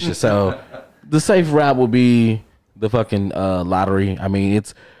with the fishes. So the safe route would be the fucking lottery. I mean,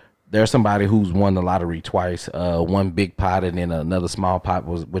 there's somebody who's won the lottery twice. One big pot and then another small pot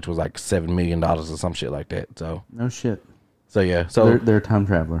which was like $7 million or some shit like that. So no shit. So yeah, so they're a time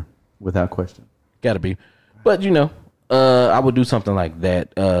traveler without question. Gotta be, but you know. I would do something like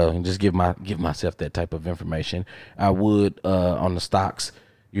that, and just give myself that type of information. I would, on the stocks,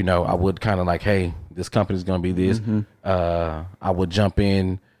 you know, I would kind of like, hey, this company's gonna be this. I would jump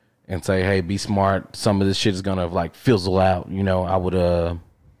in and say, hey, be smart. Some of this shit is gonna like fizzle out. You know, I would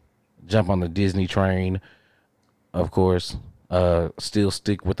jump on the Disney train, of course. Still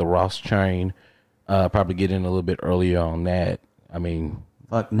stick with the Ross train. Probably get in a little bit earlier on that. I mean,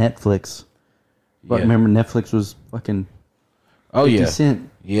 fuck Netflix. But remember, Netflix was fucking 50 cent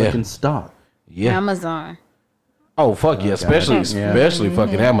fucking stock. Yeah. Amazon. Oh, fuck yeah. Especially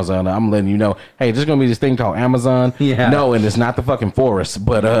fucking Amazon. I'm letting you know, hey, there's going to be this thing called Amazon. Yeah. No, and it's not the fucking forest,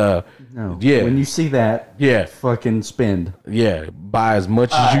 but no. Yeah. When you see that, fucking spend. Yeah. Buy as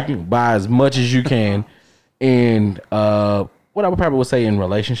much as you can. Buy as much as you can. And what I would probably say in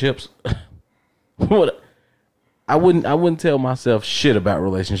relationships, I wouldn't tell myself shit about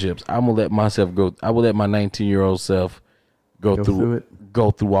relationships. I'm gonna let myself go. I will let my 19-year-old self go through it.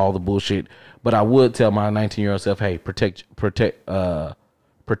 Go through all the bullshit. But I would tell my 19-year-old self, hey, protect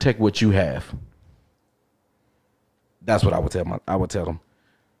what you have. That's what I would tell them,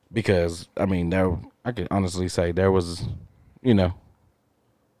 because I mean, I could honestly say there was, you know,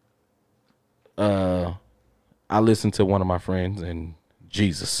 I listened to one of my friends, and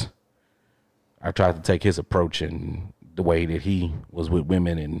Jesus, I tried to take his approach and the way that he was with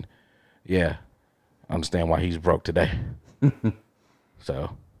women, and I understand why he's broke today. So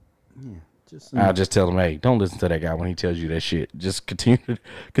I'll just tell him, hey, don't listen to that guy when he tells you that shit. Just continue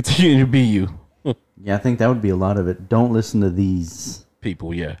to be you. Yeah, I think that would be a lot of it. Don't listen to these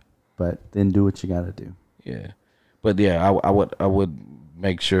people, but then do what you got to do. Yeah, but I would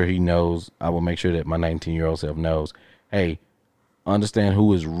make sure he knows. I will make sure that my 19-year-old self knows, hey, understand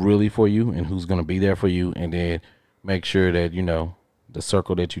who is really for you and who's going to be there for you, and then make sure that, you know, the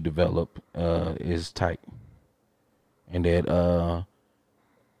circle that you develop is tight, and that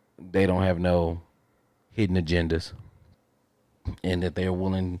they don't have no hidden agendas, and that they're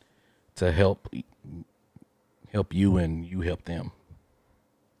willing to help you and you help them.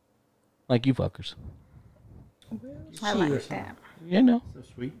 Like you fuckers. I like that. You know. So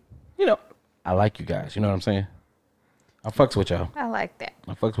sweet. You know. I like you guys. You know what I'm saying? I fucks with y'all. I like that.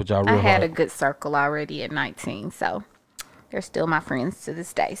 I fucks with y'all real I had hard. a good circle already at 19, so they're still my friends to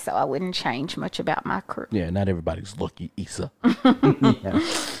this day. So I wouldn't change much about my crew. Yeah, not everybody's lucky, Issa. Yeah.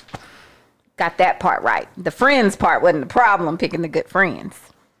 Got that part right. The friends part wasn't the problem. Picking the good friends.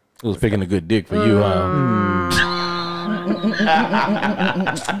 It was picking a good dick for you, huh?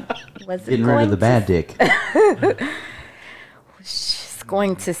 Was it Getting rid of the bad dick. Just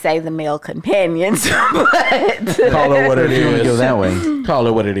going to say the male companions, but Call it what it If you want to go is. that way, Call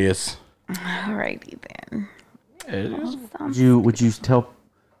it what it is. alrighty then. It is. would you tell?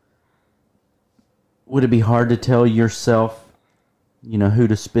 Would it be hard to tell yourself, who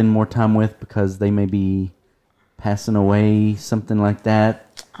to spend more time with because they may be passing away, something like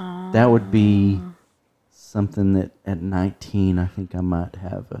that? That would be something that at 19, I think I might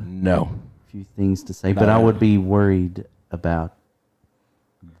have a No. few things to say, but I would be worried about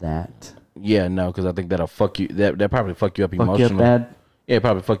that. Yeah, no, because I think that'll fuck you. That probably fuck you up Fuck emotionally. you up bad, Yeah,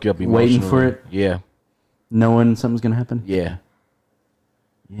 probably fuck you up emotionally. Waiting for it? Yeah, knowing something's gonna happen. yeah,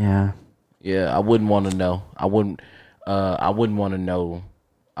 Yeah. yeah. I wouldn't want to know. I wouldn't want to know.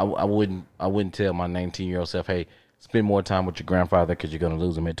 I wouldn't tell my 19-year-old self, hey, spend more time with your grandfather because you're gonna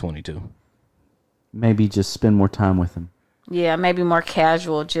lose him at 22. Maybe just spend more time with them. Yeah, maybe more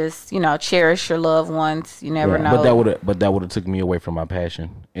casual. Just cherish your loved ones. You never know. But that would have took me away from my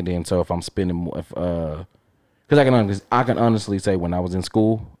passion. And then so if I'm spending more, because I can honestly say when I was in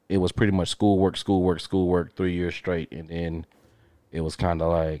school, it was pretty much schoolwork, 3 years straight, and then it was kind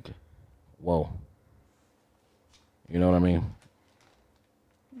of like, whoa, you know what I mean?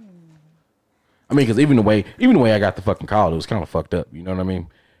 I mean, because even the way I got the fucking call, it was kind of fucked up. You know what I mean?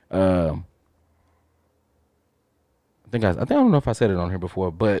 I don't know if I said it on here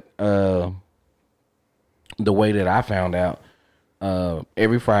before, but the way that I found out,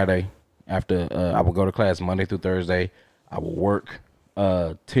 every Friday after I would go to class Monday through Thursday, I would work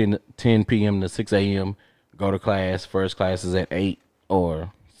 10 p.m. to 6 a.m., go to class. First class is at 8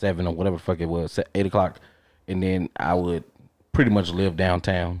 or 7 or whatever the fuck it was, 8 o'clock. And then I would pretty much live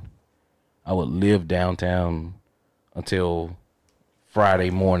downtown. I would live downtown until Friday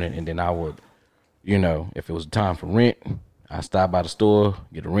morning, and then I would, if it was time for rent, I stop by the store,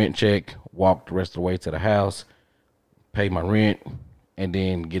 get a rent check, walk the rest of the way to the house, pay my rent, and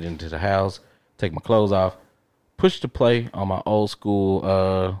then get into the house, take my clothes off, push the play on my old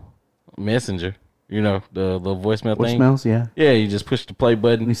school messenger, the voicemail thing. Voicemails, yeah. Yeah, you just push the play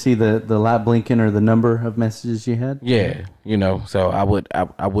button. You see the light blinking or the number of messages you had? Yeah, so I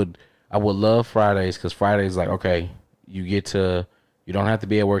would love Fridays, because Fridays, like, okay, you don't have to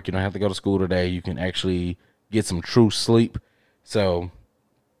be at work, you don't have to go to school today, you can actually get some true sleep. So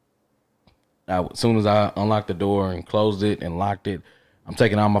as soon as I unlocked the door and closed it and locked it, I'm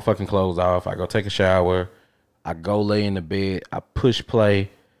taking all my fucking clothes off. I go take a shower. I go lay in the bed. I push play.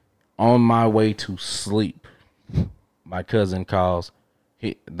 On my way to sleep, my cousin calls.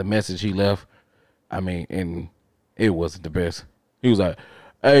 The message he left, and it wasn't the best. He was like,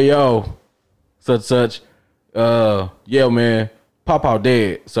 hey, yo, such, yeah, man, Papa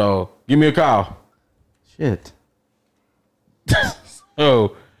dead, so give me a call. Shit.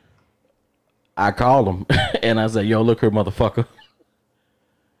 So I called him and I said, yo, look here, motherfucker.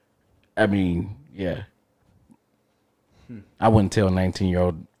 Yeah. I wouldn't tell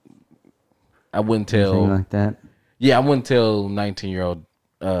 19-year-old. I wouldn't tell. Anything like that. Yeah, I wouldn't tell 19-year-old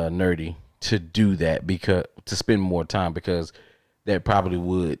nerdy to do that, because to spend more time, because that probably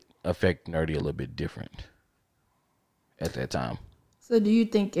would affect nerdy a little bit different at that time. So do you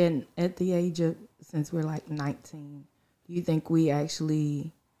think at the age of, since we're like 19, do you think we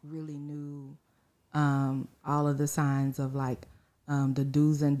actually really knew all of the signs of like the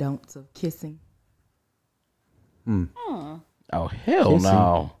do's and don'ts of kissing? Oh, hell Kissing?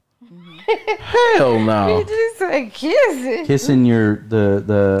 no. Hell no. Just say kissing. Kissing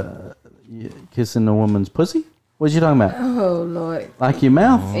kissing the woman's pussy? What you talking about? Oh Lord, Like your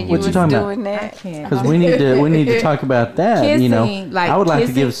mouth? And What you talking about? doing I that. can't. Because we need to talk about that. Kissing, like I would like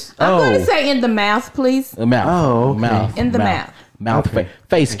kissing. to give. I'm Oh, gonna say in the mouth, please. The mouth. Oh, okay. Mouth. In the mouth. Mouth. Okay.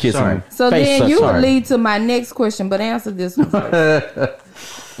 Face kissing. Sorry. So Face then suck- you sorry. would lead to my next question, but answer this one first.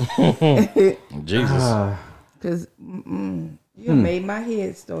 Jesus. Because you made my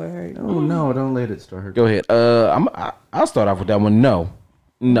head start hurting. oh no! Don't let it start. Go ahead. I'll start off with that one. No.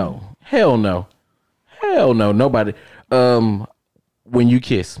 Hell no. Hell no. Nobody. When you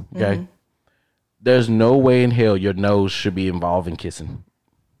kiss, okay, there's no way in hell your nose should be involved in kissing.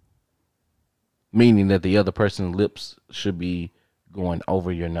 Meaning that the other person's lips should be going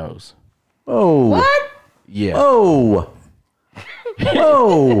over your nose. Oh. What? Yeah. Oh.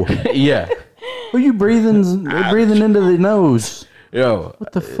 Whoa. Yeah. Who you breathing into the nose? Yo.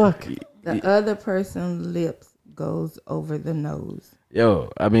 What the fuck? The other person's lips goes over the nose.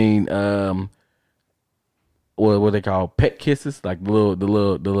 Yo. I mean, what they call pet kisses, like the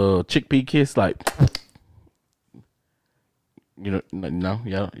little chickpea kiss, like. You know, no,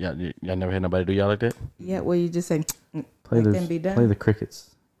 y'all never had nobody do y'all like that. Yeah, where you just say, Play let them be done. the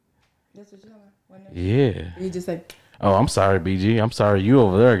crickets. That's what you're talking about. Yeah. You just say, Oh, I'm sorry, BG. I'm sorry, you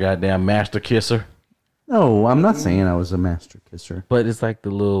over there, goddamn master kisser. No, I'm not saying I was a master kisser. But it's like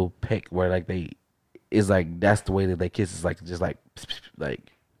the little peck where like it's like that's the way that they kiss. It's like just like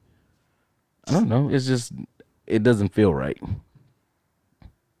I don't know. It's just it doesn't feel right.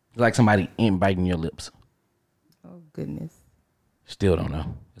 It's like somebody ain't biting your lips. oh goodness. Still don't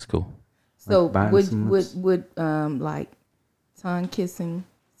know. It's cool. So Like biting some lips? would like tongue kissing,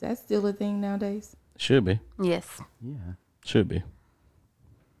 is that still a thing nowadays? Should be. Yes. Yeah. Should be.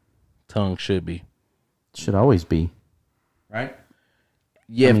 Tongue should be. Should always be. Right?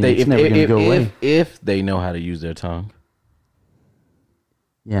 Yeah, I mean, it's if never they gonna go away. if they know how to use their tongue.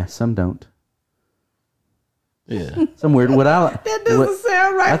 Yeah, some don't. Yeah. Some weird. That doesn't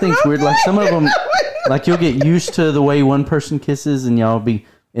sound right. I think it's weird. Like some of them, like you'll get used to the way one person kisses, and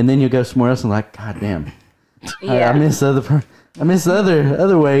and then you'll go somewhere else and like, God damn, I miss the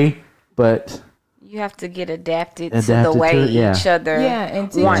other way, but You have to get adapted to Adapted the way to it, yeah. each other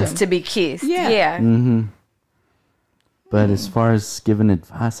and teach wants them. to be kissed. Yeah. Yeah. But as far as giving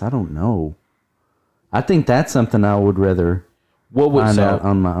advice, I don't know. I think that's something I would rather What would find so, out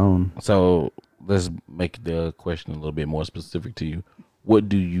on my own. So let's make the question a little bit more specific to you. What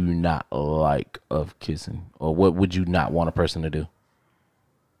do you not like of kissing, or what would you not want a person to do?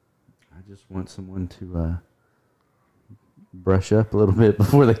 I just want someone to brush up a little bit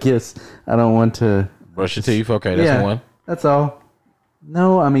before they kiss. I don't want to Brush your teeth. Okay, that's one. That's all.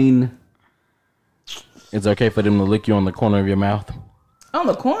 No, I mean It's okay for them to lick you on the corner of your mouth. On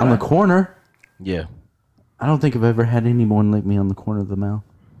the corner. on the corner. Yeah. I don't think I've ever had anyone lick me on the corner of the mouth.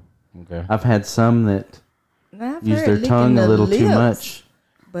 Okay. I've had some that Now, I've use heard their licking tongue a the little too lips, much.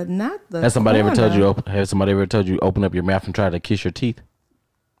 but not the. Has somebody ever told corner. you? Has somebody ever told you open up your mouth and try to kiss your teeth?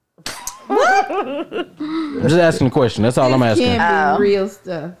 I'm just asking a question. That's all I'm asking. Can't be real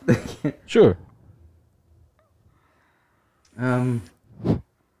stuff. Sure.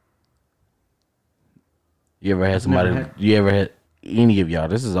 You ever had somebody? never had- You ever had any of y'all?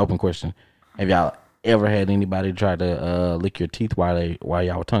 This is an open question. Have y'all ever had anybody try to lick your teeth while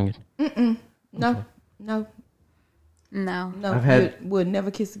y'all were tonguing? No, no, No. no. I've had- would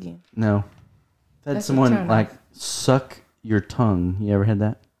never kiss again. No. I've had That's a someone turn like off. suck your tongue. You ever had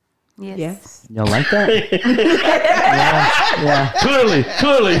that? Yes. Yes. Y'all like that? yeah. Clearly.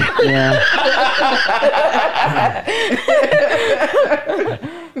 Yeah.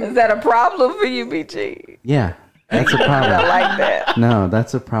 Is that a problem for you, BG? Yeah. That's a I problem. like that. No,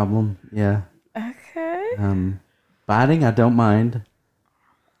 that's a problem. Yeah. Okay. Biting, I don't mind.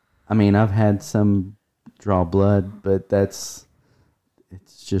 I mean, I've had some draw blood, but it's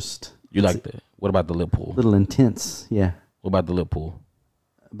just You like that? What about the lip a pull? little intense. Yeah. What about the lip pull?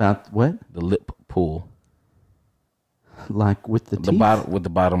 About what? The lip pull. Like with the The teeth? bottom with the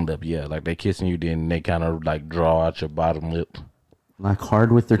bottom lip. Yeah, like they kissing you, then they kind of like draw out your bottom lip. Like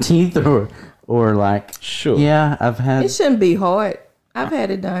hard with their teeth, or like Sure. Yeah, I've had. It shouldn't be hard. I've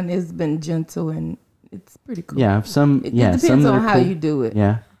had it done. It's been gentle and it's pretty cool. Yeah, some. It, Yeah, it some depends that on are how cool. you do it.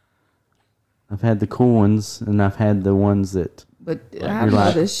 Yeah. I've had the cool ones, and I've had the ones that. But I you're know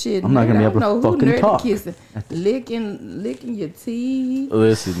like, the shit. I'm not gonna be able to I don't know who fucking nerd talk. kissing, licking your teeth,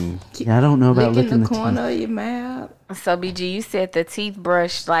 Listen, Yeah, I don't know about licking licking the the corner teeth. of your mouth. So BG, you said the teeth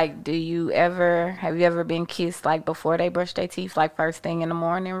brush. Like, have you ever been kissed like before they brush their teeth, like first thing in the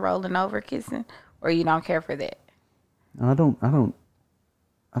morning, rolling over kissing, or you don't care for that? I don't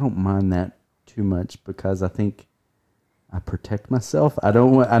mind that too much because I think I protect myself. I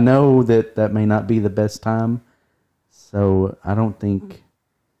know that may not be the best time, so I don't think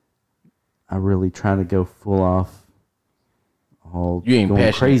I really try to go full off, all You ain't going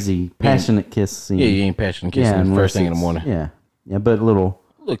passionate. crazy, passionate kiss scene. yeah, you ain't passionate kissing unless first thing in the it's- morning. Yeah, but a little,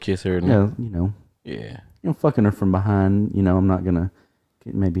 Little kiss here and there. yeah, Yeah. fucking her from behind. I'm not gonna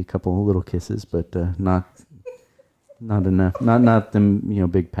get maybe a couple of little kisses, but not enough. Not them,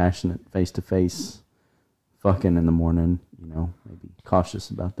 big passionate face to face fucking in the morning. Maybe cautious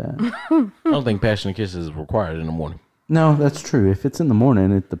about that. I don't think passionate kisses is required in the morning. No, that's true. If it's in the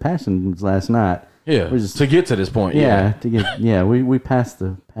morning, if the passion was last night, Yeah, We're just- to get to this point. Yeah, to get we passed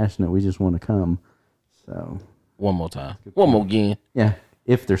the passionate. We just want to come. So One more time. One more again. yeah,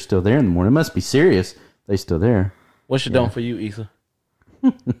 if they're still there in the morning, it must be serious. They still there. What's your don't for you, Issa?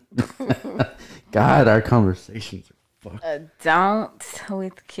 God, our conversations are fucked. Don't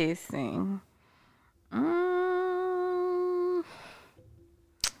with kissing.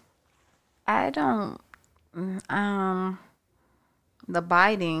 I don't. The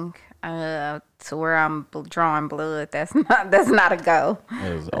biting to where I'm drawing blood. That's not a go.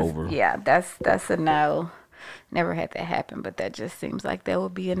 It's over. Yeah, that's a no. Never had that happen, but that just seems like that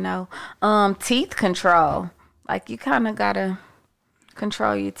would be a no. Teeth control. Like you kind of gotta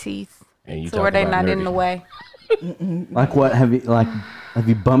control your teeth And you so where talk they about not in nerdy. the way. Like what? Have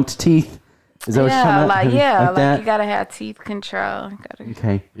you bumped teeth? Is that what you're talking about? Like that? you gotta have teeth control.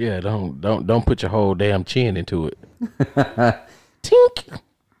 Okay. Yeah, don't put your whole damn chin into it. Tink.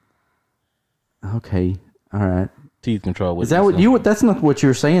 Okay. All right. Teeth control. Is that what you? That's not what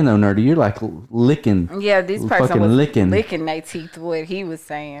you're saying though, nerdy. You're like licking. Yeah, this person Fucking was licking. licking their teeth. What he was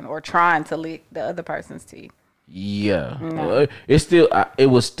saying, or trying to lick the other person's teeth. Yeah, No. it's still. It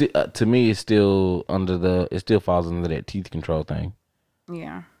was still to me. It's still under the. It still falls under that teeth control thing.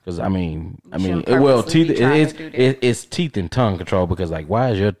 Yeah. Because I mean, shouldn't well, purposely teeth. be trying to do that. It's teeth and tongue control. Because like,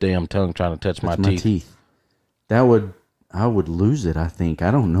 why is your damn tongue trying to touch my My teeth? teeth. I would lose it. I think. I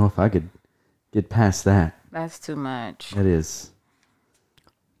don't know if I could get past that. That's too much. That is.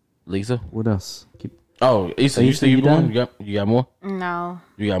 Lisa. What else? Keep Oh, Issa, you Issa, see you you done? done? You got more? No.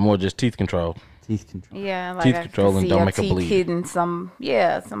 You got more just teeth control. teeth control. Yeah, like Teeth I control can and see don't your make a teeth bleed. hitting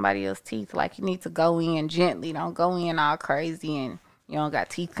somebody else's teeth. Like you need to go in gently. Don't go in all crazy and you don't got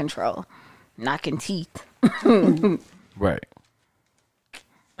teeth control. Knocking teeth. Right.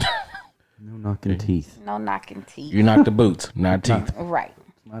 No knocking teeth. No knocking teeth. You knock the boots, not teeth. Right.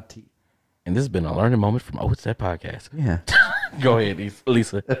 My teeth. And this has been a learning moment from What's That Podcast. Yeah. Go ahead,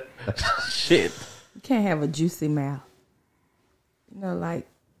 Lisa. Shit. You can't have a juicy mouth. You know, like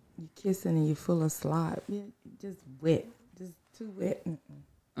you kissing and you're full of slop. Yeah, just wet. Just too wet.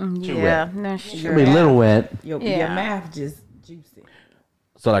 Yeah, that's It'll true. be a little wet. Your Yeah. mouth just juicy.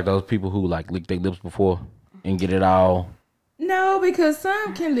 So like those people who like lick their lips before and get it all. No, because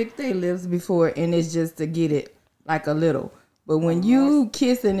some can lick their lips before and it's just to get it like a little. But when you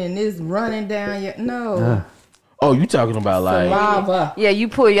kissing and it's running down your Oh, you talking about like saliva. Yeah, you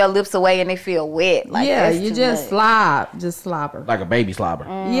pull your lips away and they feel wet. Like Yeah, that's you too just much. slop. Just slobber. a baby slobber.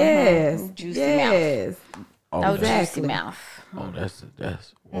 Yes. Juicy yes. Oh, No that's, juicy mouth. that's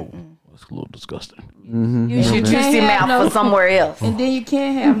whoa, that's a little disgusting. Use your You juicy can't have mouth no- for somewhere else. And then you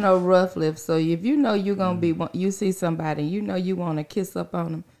can't have no rough lips. So if you know you're gonna be, you see somebody, you know you want to kiss up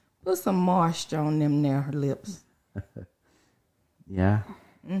on them, put some moisture on them their lips. Yeah.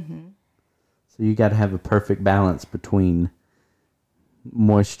 So you got to have a perfect balance between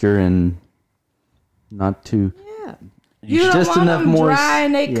moisture and not too. Yeah. You don't just want enough them moist. dry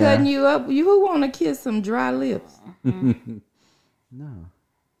and they Yeah. cutting you up. You who want to kiss some dry lips? No.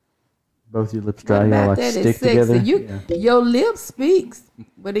 Both your lips What dry, y'all about like that? stick It's sexy. together. Your lip speaks,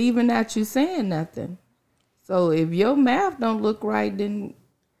 but even not you saying nothing. So if your mouth don't look right, then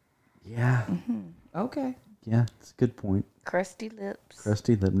Yeah. okay. Yeah, it's a good point. Crusty lips.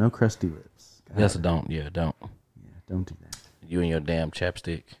 Crusty lip, no crusty lips. God, That's a don't. Yeah, don't. yeah, don't do that. You and your damn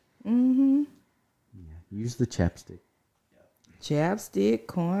chapstick. Use the chapstick. Chapstick,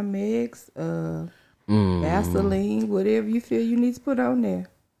 corn mix, Vaseline, whatever you feel you need to put on there.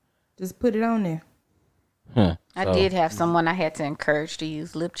 Just put it on there. Huh. I So- did have someone I had to encourage to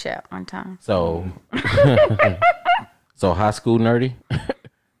use lip chap one time. So, so high school nerdy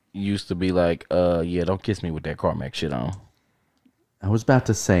used to be like, yeah, don't kiss me with that Carmex shit on. I was about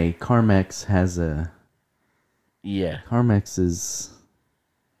to say Carmex has a Yeah, Carmex is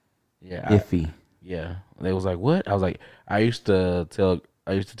yeah, iffy. yeah. They was like, what? I was like, I used to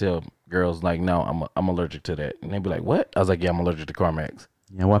tell girls like, no, I'm allergic to that, and they'd be like, what? I was like, yeah, I'm allergic to Carmex.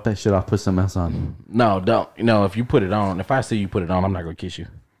 Yeah, wipe that shit off. Put something else on. No, don't. You know, if you put it on, if I see you put it on, I'm not gonna kiss you. You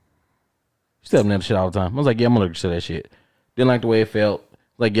still have that shit all the time. I was like, yeah, I'm allergic to that shit. Didn't like the way it felt.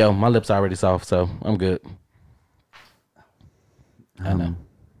 Like, yo, my lips already soft, so I'm good. I know.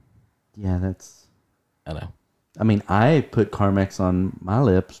 Yeah, that's. I know. I mean, I put Carmex on my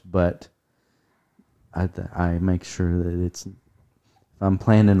lips, but I make sure that it's. If I'm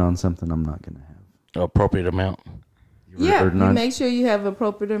planning on something, I'm not gonna have. Appropriate amount. Yeah, or you not- make sure you have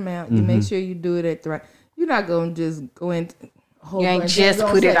appropriate amount. You make sure you do it at the right. You're not gonna just go in. You ain't just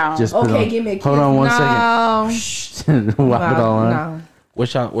put it on. Just put it Okay, on. give me a kiss. Hold on one no. second. Wipe it all on. No,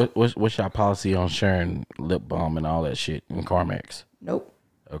 What's your policy on sharing lip balm and all that shit in Carmex? nope.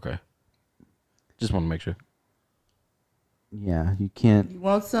 Okay. Just want to make sure. Yeah, you can't. You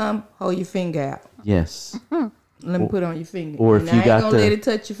want some? Hold your finger out. Yes. Let me put it on your finger. Or if and you I ain't got gonna the- let it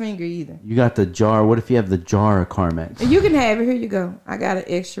touch your finger either. You got the jar. What if you have the jar of Carmex? And you can have it. Here you go. I got an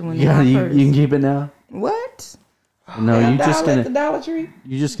extra one. Yeah, in you my purse. can keep it now. What? No, $1 you just at the gonna Dollar Tree?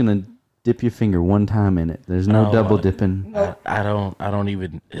 you're just gonna dip your finger one time in it. There's no Oh, double dipping. I don't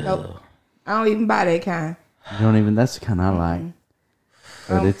even. Nope. I don't even buy that kind. You don't even. That's the kind I like.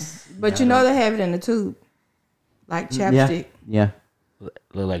 But it's But you know they have it in the tube, like chapstick. yeah. Look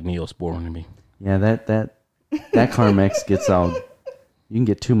like Neosporin to me. Yeah, that Carmex gets all. You can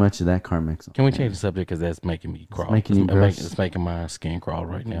get too much of that Carmex. Can we change the subject because that's making me crawl? making you gross. It's making my skin crawl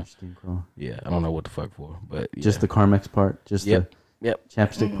right now. Skin crawl. Yeah, I don't know what the fuck for, but yeah. Just the Carmex part. Just yep, the yep,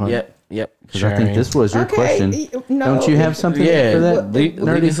 chapstick part. yep. Because I think this was your question. No, Don't you have something Yeah, for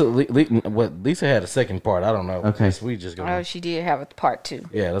that? Lisa had a second part. I don't know. Okay. We just go. Oh, she did have a part 2.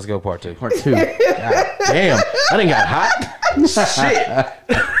 Yeah, let's go part 2. Part 2. God damn, I didn't got hot.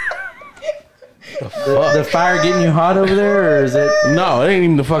 Shit. The fire getting you hot over there, or is it? No, it ain't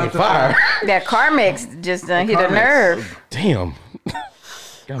even the fucking fire. That Carmex just done hit a nerve. Damn.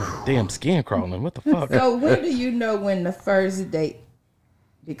 Got my damn skin crawling. What the fuck? So when do you know when the first date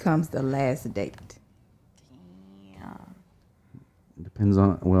becomes the last date? Depends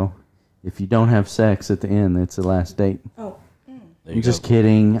on. Well, if you don't have sex at the end, it's the last date. Oh, There I'm you just go.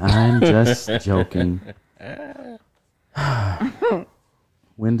 kidding. I'm just joking.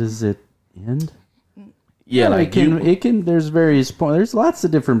 When does it end? Yeah, like it can. There's various points. There's lots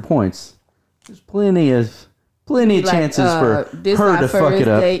of different points. There's plenty of chances for this her our to fuck first it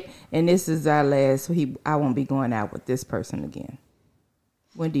up. date, and this is our last. So I won't be going out with this person again.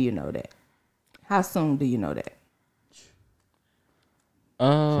 When do you know that? How soon do you know that?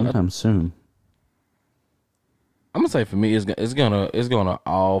 Sometime soon. I'm gonna say for me, it's gonna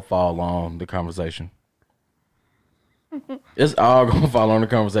all fall on the conversation. It's all gonna fall on the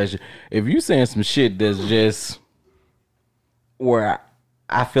conversation. If you saying some shit that's just where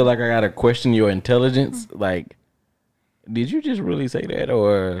I feel like I gotta question your intelligence, like, did you just really say that?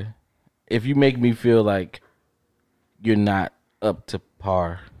 Or if you make me feel like you're not up to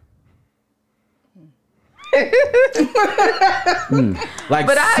par. Like,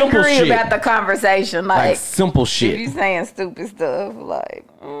 But I simple agree shit. about the conversation. Like Like, simple if you shit. saying stupid stuff, like,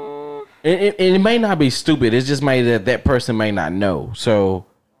 It may not be stupid. It's just may that person may not know. So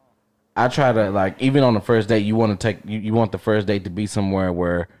I try to, like, even on the first date, you want to take you want the first date to be somewhere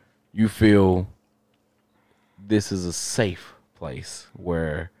where you feel this is a safe place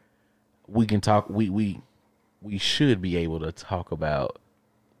where we can talk. We should be able to talk about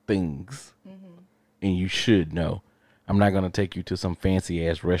things, and you should know. I'm not gonna take you to some fancy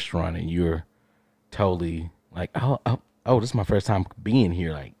ass restaurant and you're totally like, oh, this is my first time being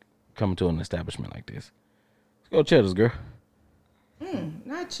here, like coming to an establishment like this. Let's go Cheddar's, girl.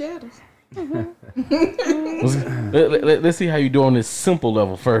 Not Cheddar's. Let's see how you do on this simple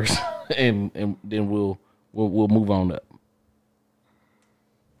level first, and then we'll move on up.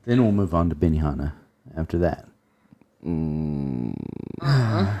 Then we'll move on to Benihana after that.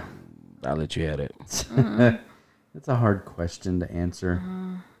 I'll let you have it. It's a hard question to answer.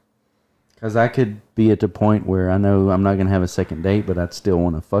 Because I could be at the point where I know I'm not going to have a second date, but I'd still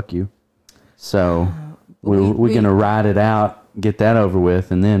want to fuck you. So we're going to ride it out, get that over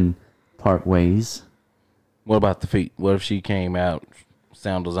with, and then part ways. What about the feet? What if she came out,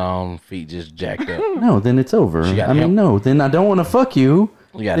 sandals on, feet just jacked up? No, then it's over. She got I mean, no, then I don't want to fuck you.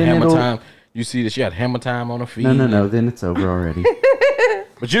 You got Then hammer it'll- time. You see that she got hammer time on her feet. No, then it's over already.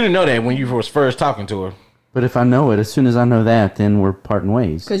 But you didn't know that when you was first talking to her. But if I know it, as soon as I know that, then we're parting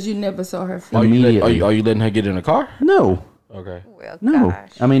ways. Because you never saw her feet. Are Immediately. you letting her get in the car? No, Okay. well, no.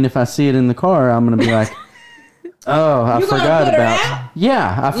 gosh. I mean, if I see it in the car, I'm going to be like, oh, I You gonna forgot put her about. out?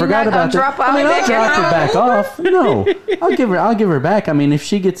 Yeah, I forgot not gonna about drop that. her I mean, I'll back drop her in? back off. No, I'll give her back. I mean, if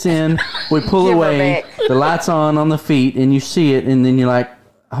she gets in, we pull Give her away, back. the lights on the feet, and you see it, and then you're like,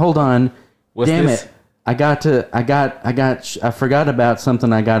 hold on, What's damn this? it, I forgot about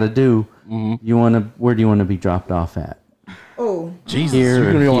something I got to do. Mm-hmm. Where do you want to be dropped off at? Oh, Jesus. Here You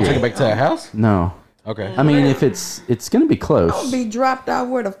or don't even want to here? take her back to her house? No, Okay. I mean, if it's gonna be I'll close. be dropped out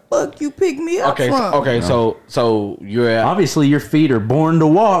where the fuck you pick me up Okay. from. So you're at. Obviously, your feet are born to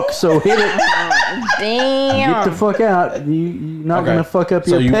walk, so hit it. Damn. Get the fuck out. You're not Okay. gonna fuck up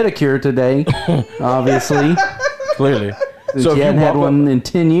So your you- pedicure today, obviously. Clearly. Since So if you you hadn't had walk one in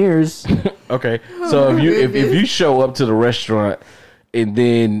 10 years. Okay. So if you show up to the restaurant and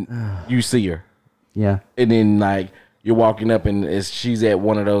then you see her Yeah. and then like you're walking up and she's at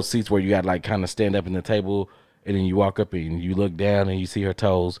one of those seats where you got like kind of stand up in the table and then you walk up and you look down and you see her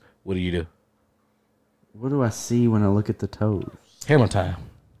toes, what do you do? What do I see when I look at the toes? Hammer time.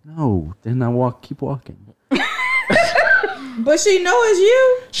 No, then I keep walking. But she know it's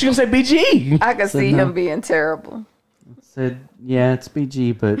you. She gonna say BG. I can see no. him being terrible. Said, yeah, it's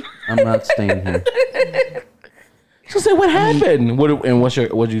BG, but I'm not staying here. She said, "What happened? What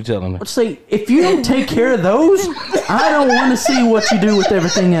you telling her?" Let's say, if you don't take care of those, I don't want to see what you do with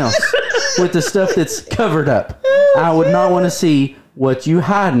everything else. With the stuff that's covered up. I would not want to see what you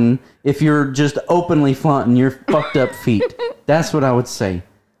hiding if you're just openly flaunting your fucked up feet. That's what I would say.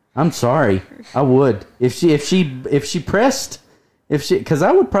 I'm sorry. I would. If she pressed, because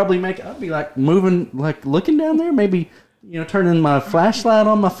I would probably I'd be like moving, like looking down there, maybe, turning my flashlight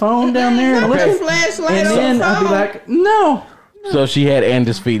on my phone down there and looking. Flashlight And on then the I'd be phone. like, no. So she had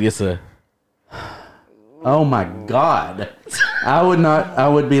Anders' feet. It's a. Oh my God. I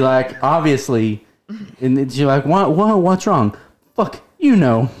would be like, obviously, and then she's like, what's wrong? Fuck,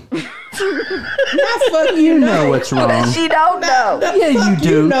 Not fuck you know what's wrong. She don't know. Yeah, you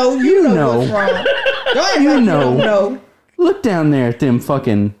do. You know what's wrong. Don't You act like know. You don't know. Look down there at them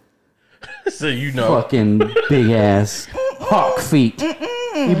fucking So fucking big ass hawk feet.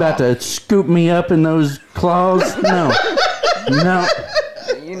 You about to scoop me up in those claws? No. You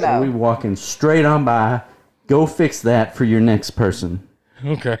know. We walking straight on by. Go fix that for your next person.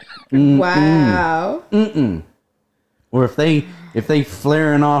 Okay. Wow. Or if they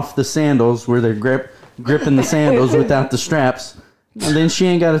flaring off the sandals where they're gripping the sandals without the straps, then she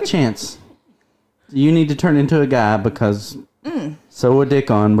ain't got a chance. You need to turn into a guy because sew a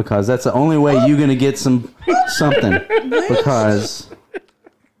dick on, because that's the only way you're gonna get something. Because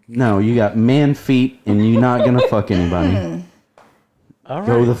no, you got man feet and you're not gonna fuck anybody. All right.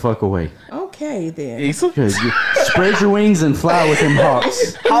 Go the fuck away. Okay then. Issa? Good. You spread your wings and fly with them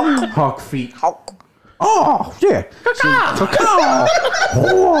hawks. Hawk feet. Oh, yeah.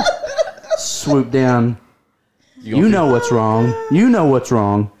 Oh. Swoop down. You know what's wrong. You know what's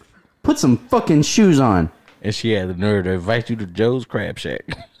wrong. Put some fucking shoes on. And she had the nerve to invite you to Joe's Crab Shack.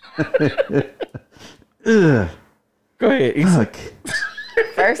 Ugh. Go ahead, Issa. Look,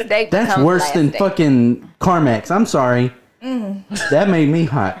 First date. that's becomes worse last than date. fucking Carmex. I'm sorry. That made me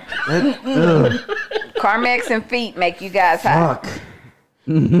hot. Carmex and feet make you guys hot. Fuck.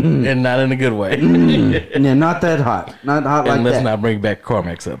 And not in a good way. Yeah, not that hot. Not hot like And let's that. not bring back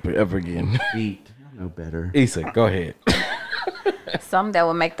Carmex up ever again. Feet. I know better. Issa, go ahead. Some that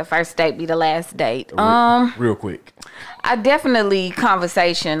would make the first date be the last date. Real quick. I definitely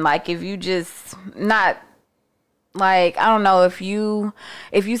conversation. Like if you just not like, I don't know, if you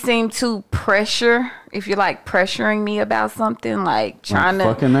seem too if you're like pressuring me about something, like trying to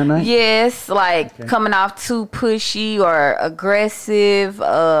fucking that night? Yes, like coming off too pushy or aggressive,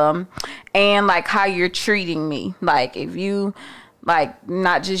 and like how you're treating me. Like if you like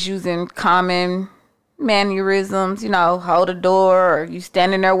not just using common mannerisms, hold a door, or you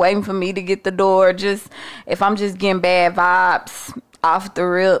standing there waiting for me to get the door. Just if I'm just getting bad vibes off the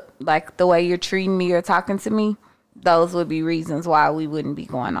rip, like the way you're treating me or talking to me, those would be reasons why we wouldn't be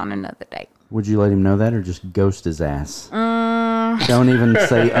going on another date. Would you let him know that or just ghost his ass? Don't even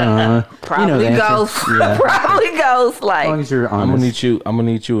say, Probably the answer. ghost. Yeah. Probably ghost. As long Like as you're I'm honest. gonna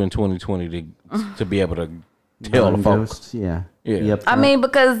need you in 2020 to be able to tell the folks. Ghost, yeah. Yeah. Yep. I mean,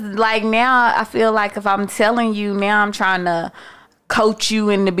 because like now I feel like if I'm telling you now, I'm trying to coach you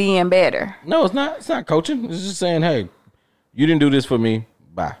into being better. No, it's not. It's not coaching. It's just saying, hey, you didn't do this for me.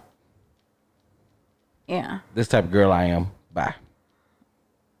 Bye. Yeah. This type of girl I am. Bye.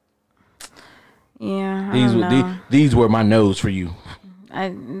 Yeah. I don't know. These were my no's for you.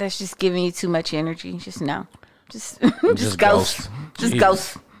 That's just giving you too much energy. Just no. Just Just ghost. ghost. Just Jeez.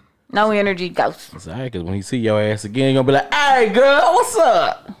 ghost. No energy, ghost. It's all right, because when he see your ass again, he gonna be like, hey, girl, what's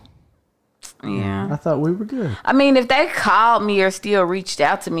up? Yeah. I thought we were good. I mean, if they called me or still reached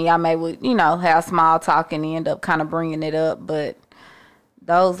out to me, I may would, have small talk and end up kind of bringing it up. But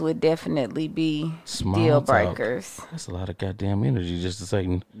those would definitely be Small deal talk. breakers. That's a lot of goddamn energy just to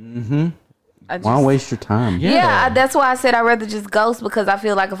say, I just, Why waste your time? yeah, that's why I said I'd rather just ghost, because I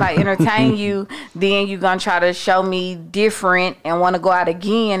feel like if I entertain you, then you're going to try to show me different and want to go out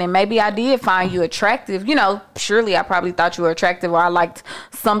again. And maybe I did find you attractive. Surely I probably thought you were attractive, or I liked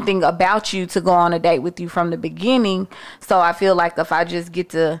something about you to go on a date with you from the beginning. So I feel like if I just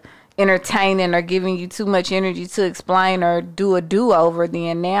get to entertaining or giving you too much energy to explain or do a do-over,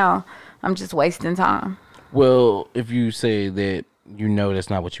 then now I'm just wasting time. well, if you say that that's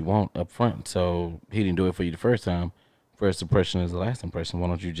not what you want up front, so he didn't do it for you the first time, first impression is the last impression. Why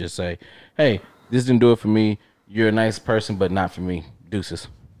don't you just say, hey, this didn't do it for me. You're a nice person, but not for me. Deuces.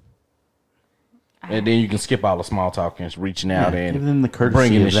 And then you can skip all the small talk and reaching out and give them the courtesy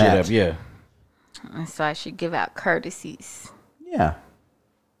bringing of the shit that. up. Yeah. And so I should give out courtesies. Yeah.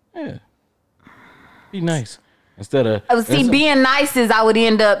 Yeah. Be nice. Instead of being nice is I would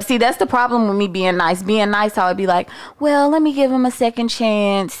end up. See, that's the problem with me being nice. Being nice, I would be like, well, let me give him a second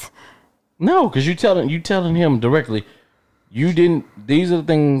chance. No, because you telling him directly, you didn't. These are the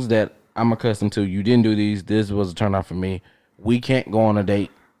things that I'm accustomed to. You didn't do these. This was a turnoff for me. We can't go on a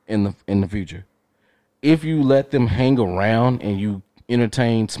date in the future. If you let them hang around and you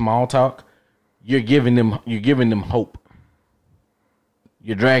entertain small talk, you're giving them hope.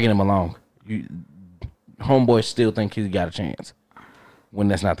 You're dragging them along. Homeboys still think he's got a chance when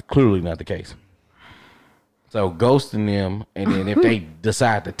that's clearly not the case. So ghosting them, and then if they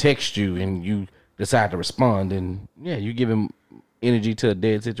decide to text you and you decide to respond, then yeah, you give him energy to a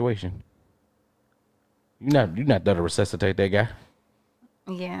dead situation. You're not there to resuscitate that guy.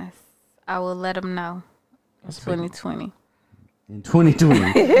 Yes, I will let him know. It's 2020. In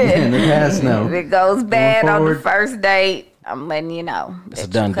 2020, in the past, no. If it goes bad on the forward. first date, I'm letting you know It's a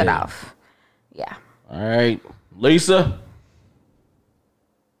that done you cut deal. off. Yeah. All right, Lisa.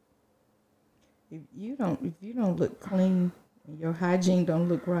 If you don't look clean, and your hygiene don't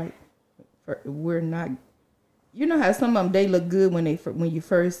look right, we're not. You know how some of them they look good when you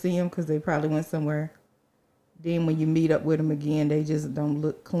first see them because they probably went somewhere. Then when you meet up with them again, they just don't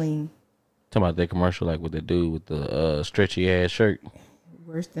look clean. Talking about that commercial, like with the dude with the stretchy ass shirt.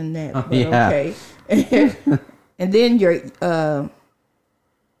 Worse than that, Oh, but yeah. okay. And then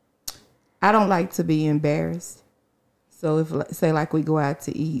I don't like to be embarrassed. So if say like we go out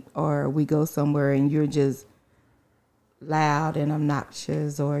to eat or we go somewhere and you're just loud and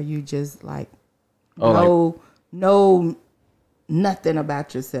obnoxious, or you just like know nothing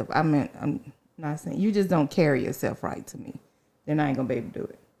about yourself. I mean, I'm not saying you just don't carry yourself right to me. Then I ain't gonna be able to do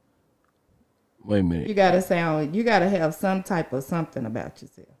it. Wait a minute. You gotta have some type of something about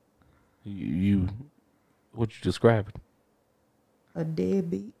yourself. You what you describing? A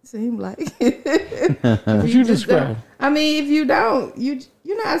deadbeat seem like. What you describing? I mean, if you don't, you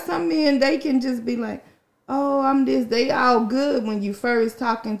know how some men, they can just be like, oh, I'm this. They all good when you first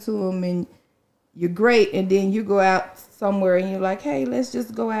talking to them and you're great, and then you go out somewhere and you're like, hey, let's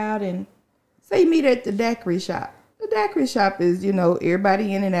just go out and say meet at the daiquiri shop. The daiquiri shop is,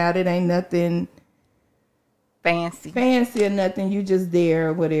 everybody in and out. It ain't nothing Fancy. fancy or nothing. You just there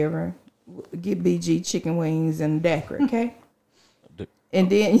or whatever. Get BG chicken wings and daiquiri, okay? And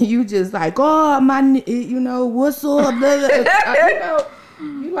then you just like, oh, what's up? Blah, blah.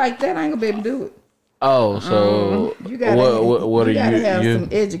 You like that, I ain't gonna be able to do it. Oh, so You gotta, what you are gotta you? have you some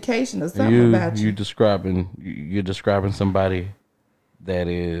education or something about you. You're describing somebody that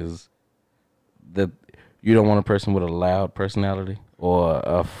is that you don't want a person with a loud personality or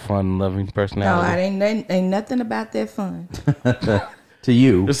a fun-loving No, personality. ain't nothing about that fun. To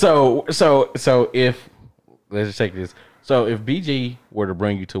you. So if let's just take this. So if BG were to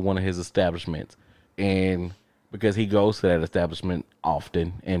bring you to one of his establishments, and because he goes to that establishment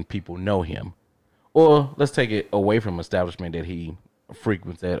often and people know him, or let's take it away from establishment that he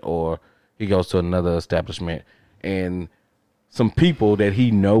frequents at, or he goes to another establishment and some people that he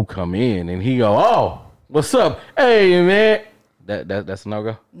know come in and he go, oh, what's up? Hey man. That's a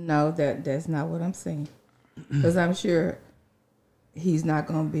no-go? No, that's not what I'm saying. Because I'm sure he's not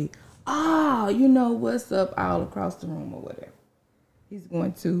gonna be, what's up all across the room or whatever. He's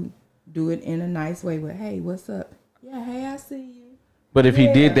going to do it in a nice way with, hey, what's up? Yeah, hey, I see you. But if he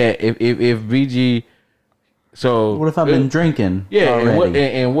did that, if BG, so What if I've been drinking? Yeah, already?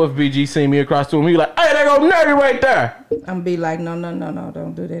 and what if BG see me across the room? He like, hey, there go Nerdy right there. I'm gonna be like, no,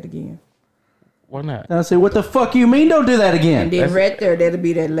 don't do that again. Why not? And I say, what the fuck you mean? Don't do that again. And then right there, that'll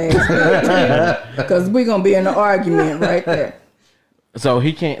be that last because we're gonna be in an argument right there. So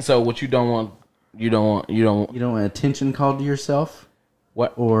he can't. So what you don't want? You don't. You don't want attention called to yourself,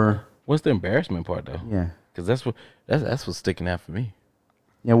 What? or What's the embarrassment part though? yeah, Because that's what's sticking out for me.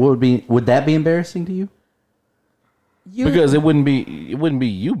 yeah. Would that be embarrassing to you? Because it wouldn't be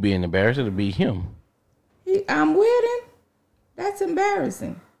you being embarrassed. It'd be him. I'm with him. That's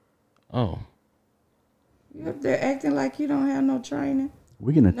embarrassing. Oh, You up there acting like you don't have no training.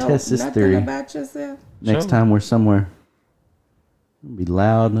 We're gonna No, test this nothing theory about yourself. next Sure. time we're somewhere. It'll be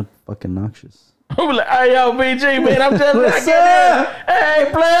loud and fucking noxious. I'm like, hey yo, BG man, I'm just What's like, up? hey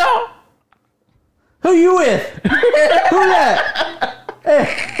player. Who you with? Who that?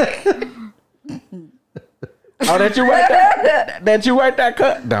 Oh, that you right there? That you right there?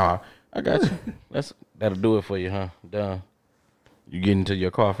 Cut? Nah, I got you. That'll do it for you, huh? Done. You get into your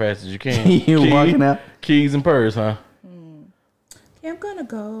car fast as you can. You walking out? Keys and purse, huh? Yeah, I'm gonna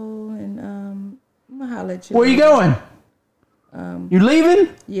go and I'm gonna holler at you. Where you going? You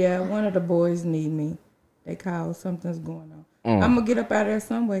leaving? Yeah, one of the boys need me. They call something's going on. I'm gonna get up out of there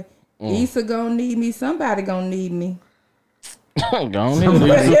some way. Issa gonna need me. Somebody gonna need me.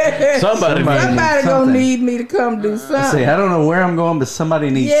 Somebody Somebody gonna need me to come do something. See, I don't know where I'm going, but somebody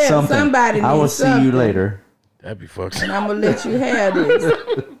needs something. Somebody I will needs see you something. later. That'd be fucked. And I'm gonna let you have this.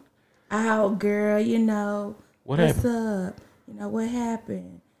 Oh, girl, you know what's up? You know what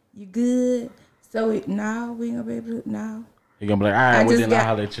happened? You good? So no, we ain't gonna be able to. No. You're gonna be like, all right, well then I'll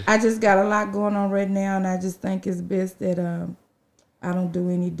holler at you. I just got a lot going on right now, and I just think it's best that I don't do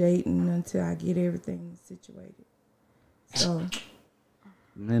any dating until I get everything situated. So.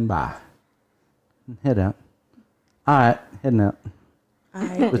 And then bye. Head out. All right, heading out.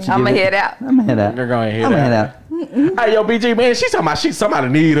 I'm gonna head out. I'm gonna head out. You're going to I'm gonna head out. Hey, yo, BG, man, she's talking about somebody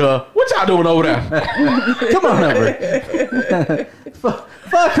need her. What y'all doing over there? Come on over.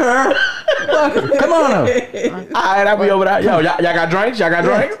 Fuck her. Fuck her. Come on over. All right, I'll be over there. Yo, y'all got drinks? Y'all got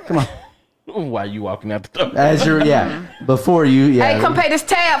drinks? Come on. Why you walking out the door? As you're, before you, Hey, come pay this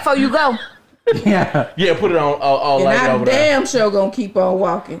tab before you go. Yeah. Yeah, put it on all And light I'm over there. damn sure gonna keep on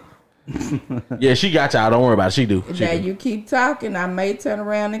walking. Yeah, she got y'all. Don't worry about it. She do. She Now do. you keep talking, I may turn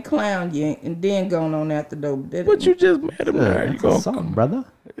around and clown you, and then going on out the door. What you just mad at me? That's You a go. song, brother.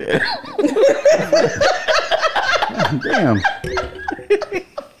 Damn.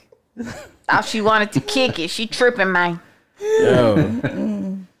 Thought she wanted to kick it. She tripping, man. Yo.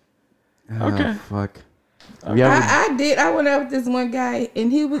 Okay. Fuck. Have you ever I did. I went out with this one guy,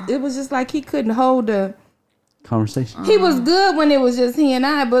 and it was just like he couldn't hold a. conversation? He was good when it was just he and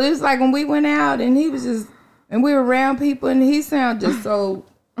I, but it was like when we went out and he was just, and we were around people, and he sounded just so.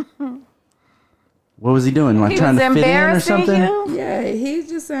 What was he doing? Like He trying was to fit in or embarrassing something? you. Yeah, he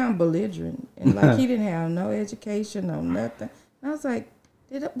just sounded belligerent, and like he didn't have no education, no nothing. And I was like,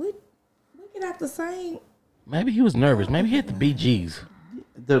 we get out the same? Maybe he was nervous. Maybe he hit the BGs.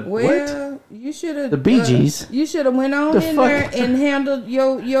 The Well, what? you should have The Bee Gees? You should have went on The in fuck? there and handled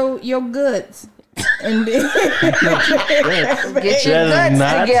your guts, and then Get your guts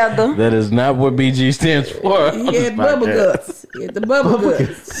together. That is not what BG stands for. he had bubble guts. He had the bubble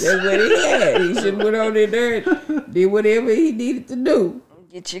guts. That's what he had. He should have went on in there and did whatever he needed to do.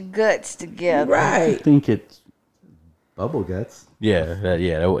 Get your guts together. I Right. think it's bubble guts.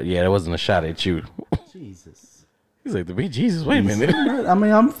 That wasn't a shot at you. Jesus. He's like the BGs. Wait a minute. I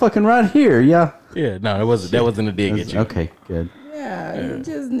mean, I'm fucking right here. Yeah. Yeah, no, that wasn't a dig at you. Okay, good. Yeah, you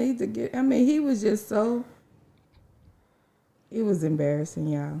just need to get. I mean, he was just so. It was embarrassing,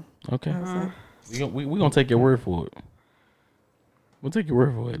 y'all. Okay, I was like, we gonna take your word for it. We'll take your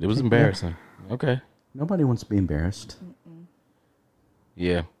word for it. It was embarrassing. Okay. Nobody wants to be embarrassed.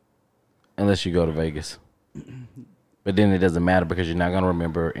 Yeah, unless you go to Vegas. But then it doesn't matter because you're not gonna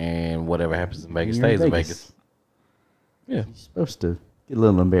remember, and whatever happens in Vegas You're in stays in Vegas. Yeah. You're supposed to get a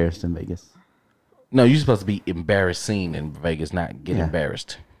little embarrassed in Vegas. No, you're supposed to be embarrassing in Vegas, not get Yeah.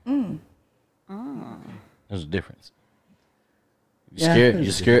 embarrassed. There's a difference. Yeah,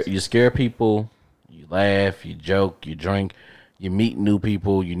 there's a You scare people. You laugh. You joke. You drink. You meet new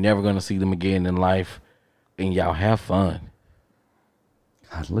people. You're never gonna see them again in life, and y'all have fun.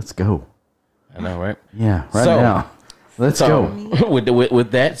 God, let's go. I know, right? Yeah, right So- now. Let's So go.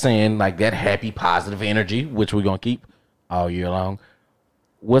 with that saying, like that happy, positive energy, which we're gonna keep all year long.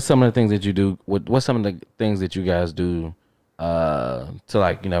 What's some of the things that you do? What's some of the things that you guys do to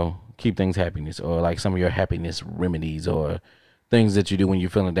like keep things happiness, or like some of your happiness remedies, or things that you do when you're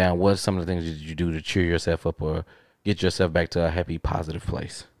feeling down? What's some of the things that you do to cheer yourself up or get yourself back to a happy, positive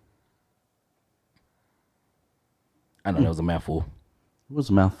place? I know that was a mouthful. It was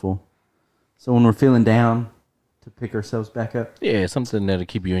a mouthful. So when we're feeling down, to pick ourselves back up. Yeah, something that'll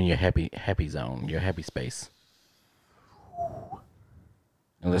keep you in your happy zone, your happy space.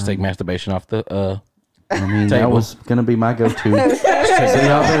 And let's take masturbation off the I mean, that Table. was gonna be my go-to. So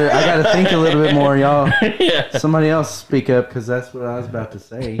y'all better. I gotta think a little bit more, y'all. Somebody else speak up, because that's what I was about to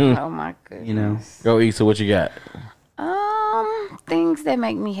say. Oh my goodness. You know, Go Issa, what you got? Things that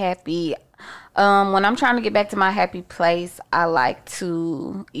make me happy. When I'm trying to get back to my happy place, I like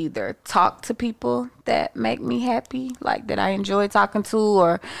to either talk to people that make me happy, like that I enjoy talking to,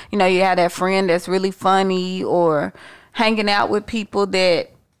 or you have that friend that's really funny, or hanging out with people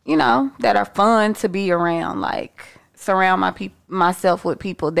that that are fun to be around. Like surround myself with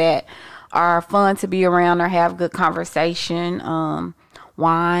people that are fun to be around or have good conversation.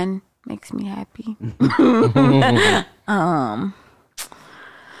 Wine makes me happy.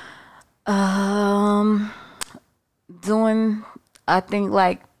 Doing, I think,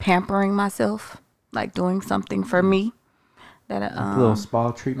 like pampering myself, like doing something for me That A little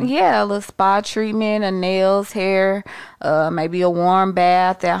spa treatment. yeah, a little spa treatment, a nails, hair, maybe a warm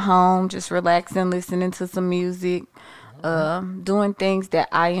bath at home, just relaxing, listening to some music, doing things that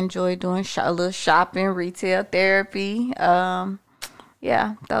I enjoy doing, a little shopping, retail therapy.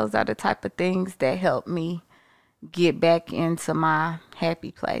 Yeah, those are the type of things that help me get back into my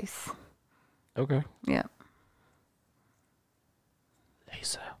happy place. Okay. Yeah.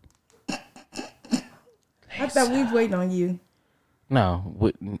 Lisa. I thought we was waiting on you. No,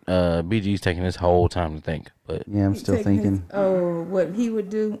 BG's taking this whole time to think, but Yeah, I'm He still taking his- thinking. what he would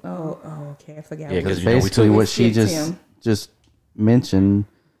do? Oh, okay, I forgot. Yeah, what 'cause he- you know, we Basically, took- what she skipped just him. just mentioned,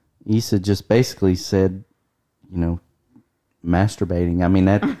 Issa just basically said, masturbating. I mean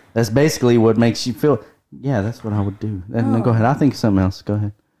that's basically what makes you feel. Yeah, that's what I would do. No, go ahead. I think of something else. Go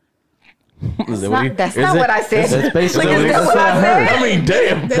ahead. Is that what he- That's is not it- what I said. That's basically Like, is that that's what what I I said? heard. I mean,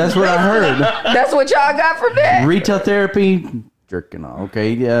 damn. That's what I heard. That's what y'all got for that? Retail therapy, jerking off.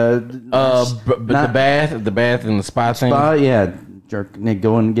 Okay, But Not- the bath and the spa thing. yeah, jerking.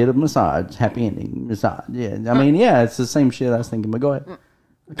 Go and get a massage. Happy ending massage. Yeah, I mean, yeah, it's the same shit I was thinking. But go ahead.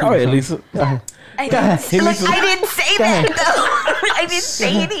 Go ahead, Lisa. I didn't say that, though. I didn't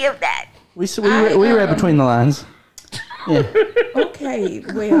say any of that. We read between the lines. Yeah. Okay,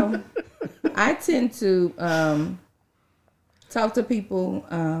 well, I tend to talk to people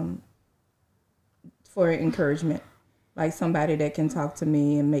for encouragement, like somebody that can talk to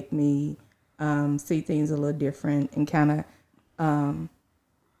me and make me see things a little different and kind of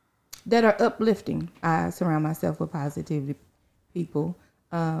that are uplifting. I surround myself with positive people.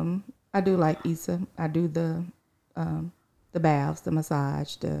 I do like Issa. I do the baths, the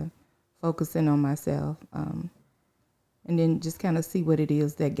massage, the focusing on myself. And then just kind of see what it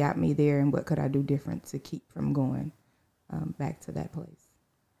is that got me there and what could I do different to keep from going back to that place.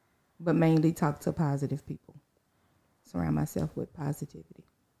 But mainly talk to positive people. Surround myself with positivity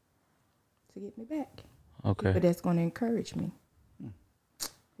to get me back. Okay. But that's going to encourage me.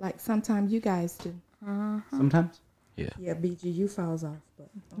 Like sometimes you guys do. Sometimes. Yeah, BG, you falls off, but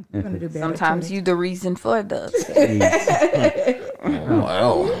I'm going to do better. Sometimes today. you the reason for the upset.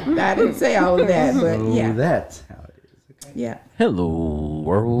 Well, I didn't say all of that, but Oh, yeah. that's how it is. Yeah. hello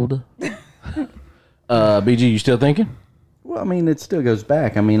world. BG, you still thinking? Well, I mean, it still goes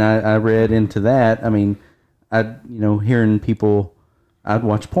back. I mean, I read into that. I mean, hearing people, I'd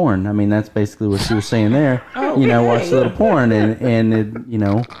watch porn. I mean, that's basically what she was saying there. Watch a little porn and it,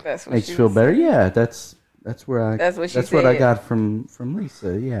 That's what makes she you feel was better. Yeah, that's where I. That's what she That's what I said. got from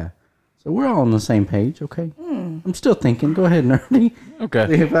Lisa. Yeah. So we're all on the same page, okay? I'm still thinking. Go ahead, Nerdy. Okay.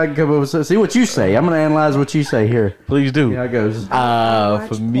 If I can come up with see what you say. I'm going to analyze what you say here. Please do. See how it goes.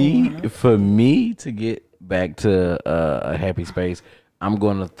 For me to get back to a happy space, I'm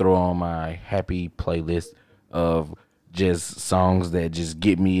gonna throw on my happy playlist of just songs that just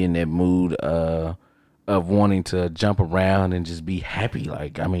get me in that mood of wanting to jump around and just be happy.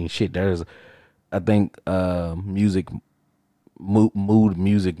 Like, I mean, shit. I think mood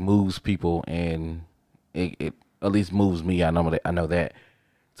music moves people, and it at least moves me. I know that.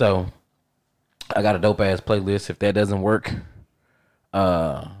 So I got a dope ass playlist. If that doesn't work,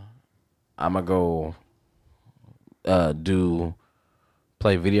 I'm gonna go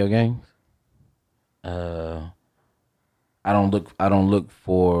play video games. I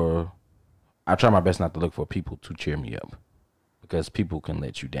try my best not to look for people to cheer me up, because people can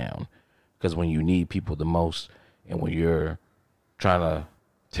let you down. Because when you need people the most, and when you're trying to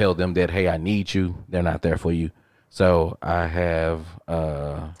tell them that, hey, I need you, they're not there for you. So I have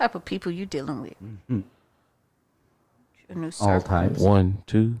Type of people you dealing with. A new All circle. types. 1,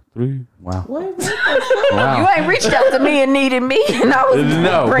 2, 3. Wow. What? You ain't reached out to me and needed me, and I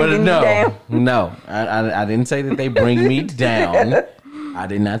was bringing you down. No. I didn't say that they bring me down. I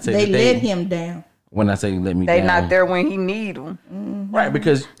did not say They that they let him down. When I say let me They down, not there when he need them. right?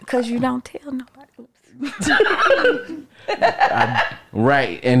 Because You don't tell nobody.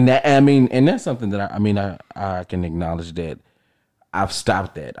 right, and that, I mean, and that's something that I can acknowledge that I've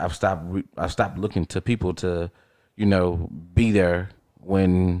stopped that. I've stopped looking to people to, be there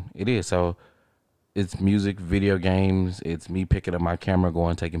when it is. So it's music, video games. It's me picking up my camera,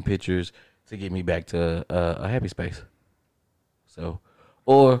 going taking pictures to get me back to a happy space. So,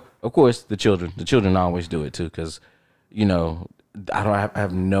 or of course the children. The children always do it too, because I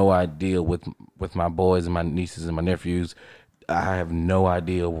have no idea with my boys and my nieces and my nephews. I have no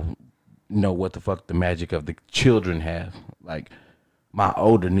idea what the fuck the magic of the children have. Like my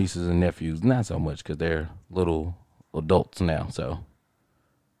older nieces and nephews, not so much, because they're little adults now. So,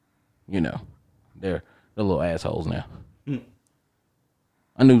 they're little assholes now.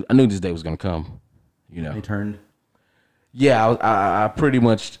 I knew this day was gonna come. They turned. Yeah, I pretty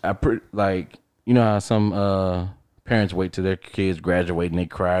much like, you know how some parents wait till their kids graduate and they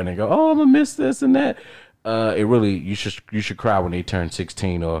cry and they go, oh, I'm gonna miss this and that. It really, you should cry when they turn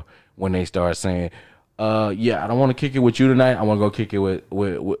 16 or when they start saying, yeah, I don't want to kick it with you tonight. I want to go kick it with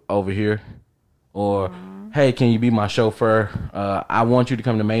over here. Or, hey, can you be my chauffeur? I want you to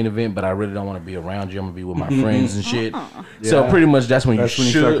come to the main event, but I really don't want to be around you. I'm gonna be with my friends and shit. So pretty much that's when you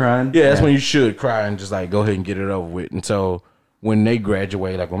start crying. Yeah, that's when you should cry and just like go ahead and get it over with. And so when they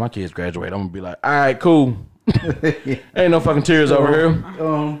graduate, like when my kids graduate, I'm gonna be like, all right, cool. Ain't no fucking tears over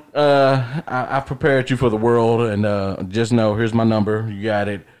here. I've prepared you for the world, and just know here's my number. You got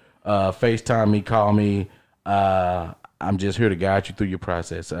it. FaceTime me, call me. I'm just here to guide you through your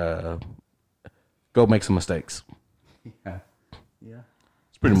process. Go make some mistakes. Yeah.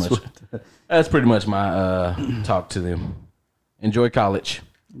 It's pretty much. That's pretty much my talk to them. Enjoy college.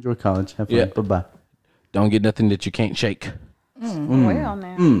 Enjoy college. Have fun. Yeah. Bye-bye. Don't get nothing that you can't shake. Well,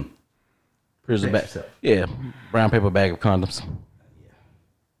 now. Here's a bag. Yeah, brown paper bag of condoms.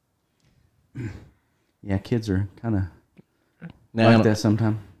 Yeah, kids are kind of Now, like that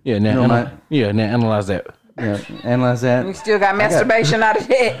sometimes. yeah, now, You know, now analyze that. Yeah, analyze that. You still got masturbation out of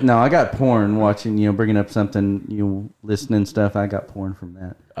that. No, I got porn watching, bringing up something, listening stuff. I got porn from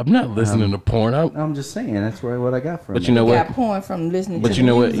that. I'm not listening to porn. I'm just saying, that's what I got from But it. you know Got what? porn from listening But to you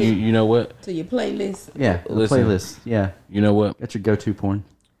know the what? music You know what? to your playlist. Yeah, the Listen. playlist. Yeah, You know what? got your go-to porn.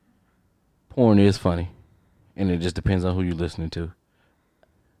 Porn is funny, and it just depends on who you're listening to.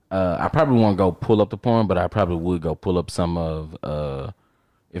 I probably won't go pull up the porn, but I probably would go pull up some of.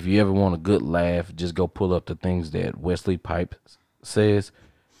 If you ever want a good laugh, just go pull up the things that Wesley Pipes says,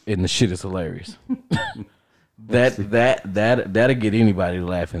 and the shit is hilarious. That'll get anybody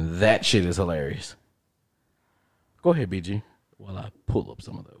laughing. That shit is hilarious. Go ahead, BG, while I pull up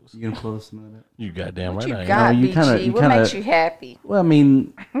some of those. You gonna pull some of that? You goddamn right. You I am. got you BG. kinda- What makes you happy? Well, I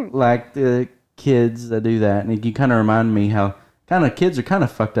mean, like the kids that do that, and you kind of remind me how kind of kids are kind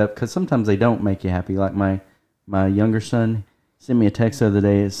of fucked up because sometimes they don't make you happy. Like my younger son sent me a text the other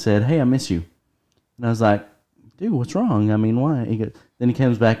day. It said, "Hey, I miss you," and I was like, "Dude, what's wrong? I mean, why?" Then he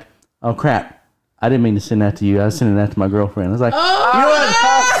comes back, "Oh crap, I didn't mean to send that to you. I was sending that to my girlfriend." I was like, "You know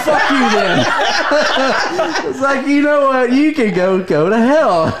what? Fuck you then." It's like, you know what? You can go to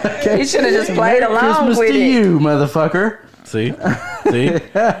hell. Okay? You should have just played Merry along Christmas with to it. you, motherfucker. See,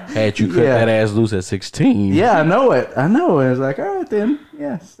 had you cut Yeah. that ass loose at 16. Yeah, I know it. I was like, all right then.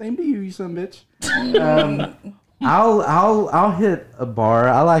 Yeah, same to you, you son of a bitch. I'll hit a bar.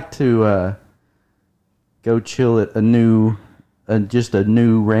 I like to go chill at just a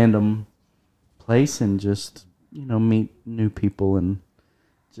new random place and just meet new people and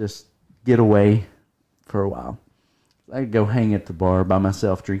just get away for a while. I could go hang at the bar by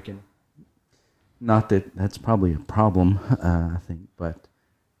myself drinking. Not that that's probably a problem, I think, but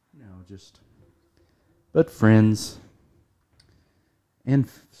but friends and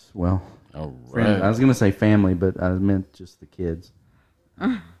All friends. right. I was gonna say family, but I meant just the kids.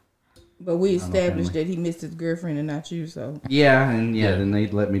 But we established that he missed his girlfriend and not you, so. Yeah, and then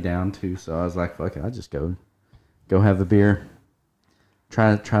they'd let me down too. So I was like, fuck it, I'll just go have a beer.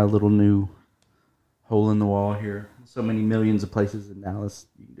 Try a little new hole in the wall here. So many millions of places in Dallas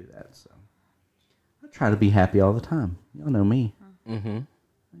you can do that. So I try to be happy all the time. Y'all know me.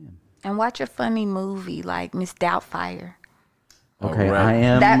 And watch a funny movie like Miss Doubtfire. Okay, All right. I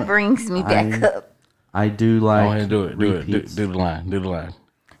am. That brings me back up. I do Go like. ahead and do it. repeats. Do the line. Do the line.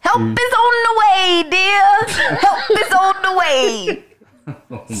 Help is on the way, dear. Help is on the way.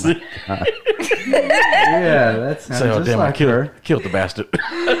 Yeah, that sounds Say, oh just damn, like I her. killed the bastard.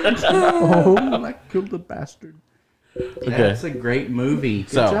 Oh, I killed the bastard. Okay. That's a great movie.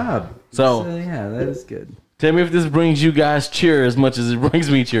 Good So- job. so- Yeah, that is good. Tell me if this brings you guys cheer as much as it brings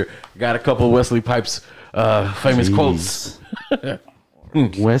me cheer. Got a couple of Wesley Pipes famous quotes.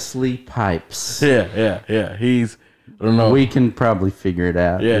 Wesley Pipes. Yeah. He's, I don't know. We can probably figure it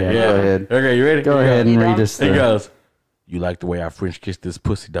out. Yeah. Go ahead. Okay, you ready? Go Here ahead goes. and read us Here the. goes. You like the way I French kissed this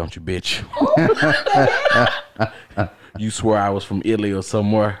pussy, don't you, bitch? You swear I was from Italy or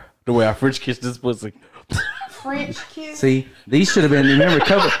somewhere. The way I French kissed this pussy. French kiss. See, these should have been. Remember,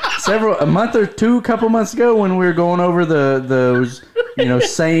 a month or two, couple months ago, when we were going over those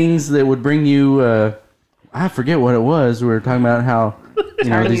sayings that would bring you. I forget what it was. We were talking about how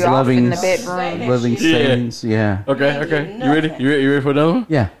Turn these you off in loving the bedroom. loving Yeah. sayings. Yeah. Okay. You ready? You ready for another one?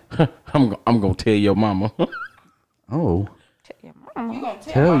 Yeah. I'm gonna tell your mama. Oh. You gonna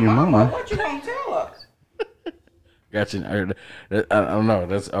Tell your mama. What you gonna tell her? Gotcha. I don't know.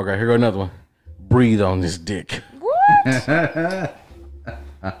 That's okay. Here go another one. Breathe on this dick.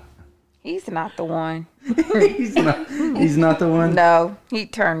 He's not the one. He's not the one. No, he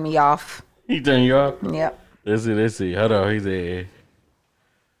turned me off. He turned you off? Yep. Let's see. Hold on. He said,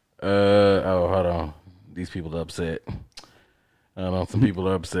 hold on. These people are upset. I don't know. Some people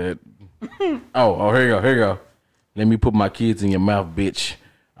are upset. Oh, here you go. Let me put my kids in your mouth, bitch.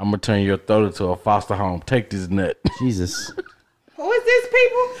 I'm going to turn your throat into a foster home. Take this nut. Jesus. Who is this,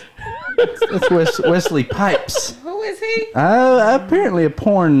 people? That's Wesley Pipes. Who is he? Apparently a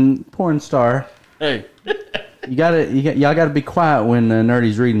porn star. Hey. Y'all gotta be quiet when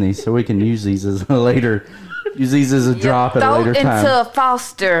Nerdy's reading these, so we can use these as a drop at a later Throat time. into a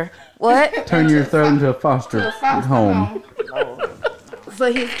foster. What? Turn your throat into a foster home.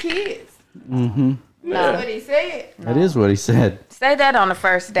 For his kids. Mm-hmm. That's what he said. That is what he said. Say that on the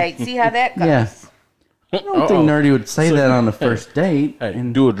first date. See how that goes. Yeah. I don't think Nerdy would say that on the first date. Hey,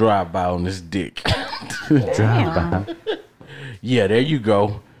 and do a drive-by on this dick. Do a drive-by. Yeah, there you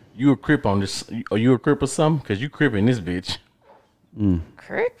go. You a crip on this. Are you a crip or something? Because you cripping this bitch.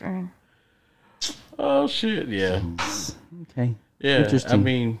 Crippin'. Oh, shit, yeah. Okay. Yeah, Interesting. I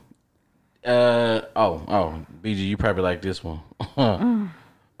mean, BG, you probably like this one.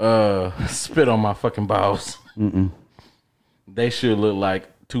 Spit on my fucking balls. They should look like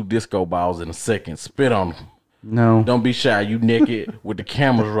 2 disco balls in a second. Spit on them. No. Don't be shy. You naked with the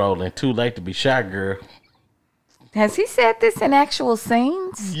cameras rolling. Too late to be shy, girl. Has he said this in actual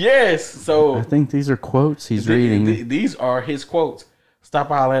scenes? Yes. So I think these are quotes he's reading. These are his quotes.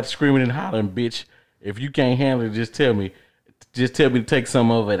 Stop all that screaming and hollering, bitch. If you can't handle it, just tell me. Just tell me to take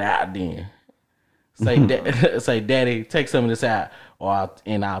some of it out then. Say, say, Daddy, take some of this out, or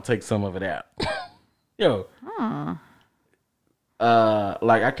I'll take some of it out. Yo.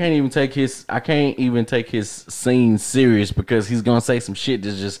 Like I can't even take his scene serious because he's gonna say some shit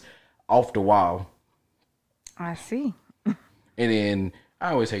that's just off the wall. I see. And then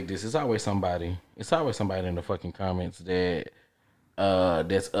I always hate this. It's always somebody in the fucking comments that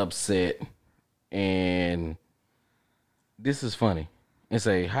that's upset. And this is funny. And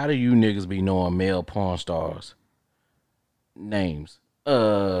say, how do you niggas be knowing male porn stars names?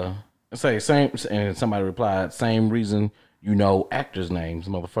 Say same, and somebody replied, same reason you know actors' names,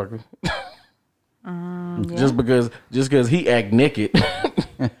 motherfucker. Yeah. Just because he act naked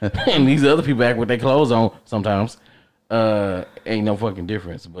and these other people act with their clothes on sometimes, ain't no fucking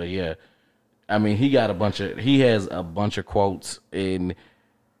difference. But yeah, I mean, he has a bunch of quotes, and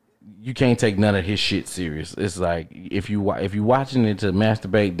you can't take none of his shit serious. It's like if you watching it to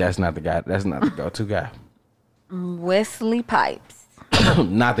masturbate, that's not the guy. That's not the go-to guy. Wesley Pipes.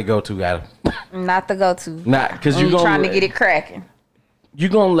 Not the go-to guy. Not the go-to. Not because you're trying to get it cracking. You're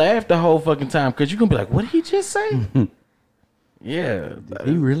gonna laugh the whole fucking time because you're gonna be like, "What did he just say?" Yeah, Did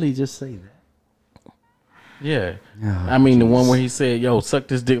he really just say that? yeah. Oh, I mean, the one where he said, "Yo, suck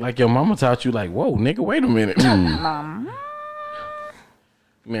this dick like your mama taught you." Like, whoa, nigga, wait a minute. Mama.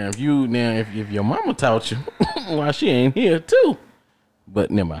 Man, if your mama taught you, why she ain't here too? But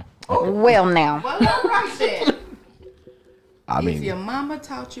never mind. Well, now. Well, all right then. I mean, If your mama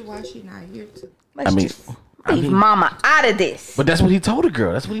taught you, why she not here too? Let's just leave mama out of this. but that's what he told the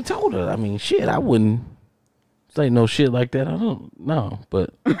girl. That's what he told her. I mean, shit, I wouldn't say no shit like that. I don't know,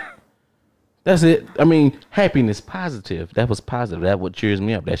 but that's it. I mean, happiness, positive. That was positive. That what cheers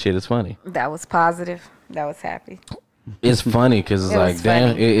me up. That shit is funny. That was positive. That was happy. It's funny because it's It like, was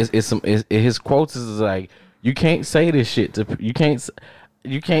damn, funny. his quotes is like, you can't say this shit to, you can't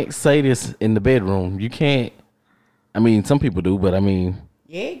say this in the bedroom. You can't. I mean, some people do, but I mean,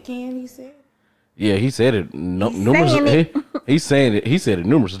 Yeah, it can, he said. yeah, he said it numerous. He said it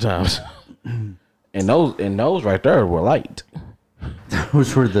numerous times, and those right there were light.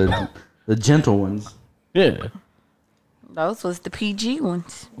 Those were the gentle ones. Yeah, Those was the PG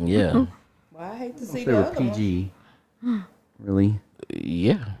ones. yeah, Well, I hate to see They the were other one. PG. Really?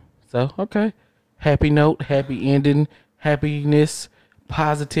 yeah. So okay, happy note, happy ending, happiness,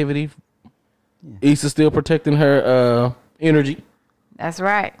 positivity. Issa still protecting her energy. That's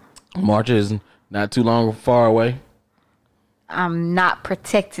right. March is not too long far away. I'm not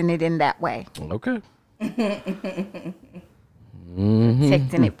protecting it in that way. Okay, Protecting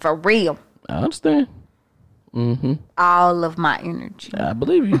it for real. I understand. All of my energy. I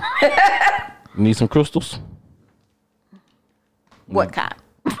believe you. Need some crystals? What kind?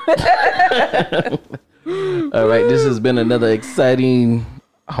 All right, this has been another exciting,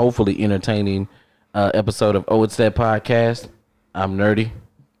 hopefully entertaining episode of Oh It's That Podcast. I'm Nerdy.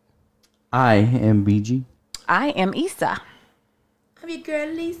 I am BG. I am Issa. I'm your girl,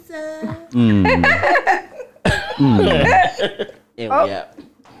 Lisa. And we out.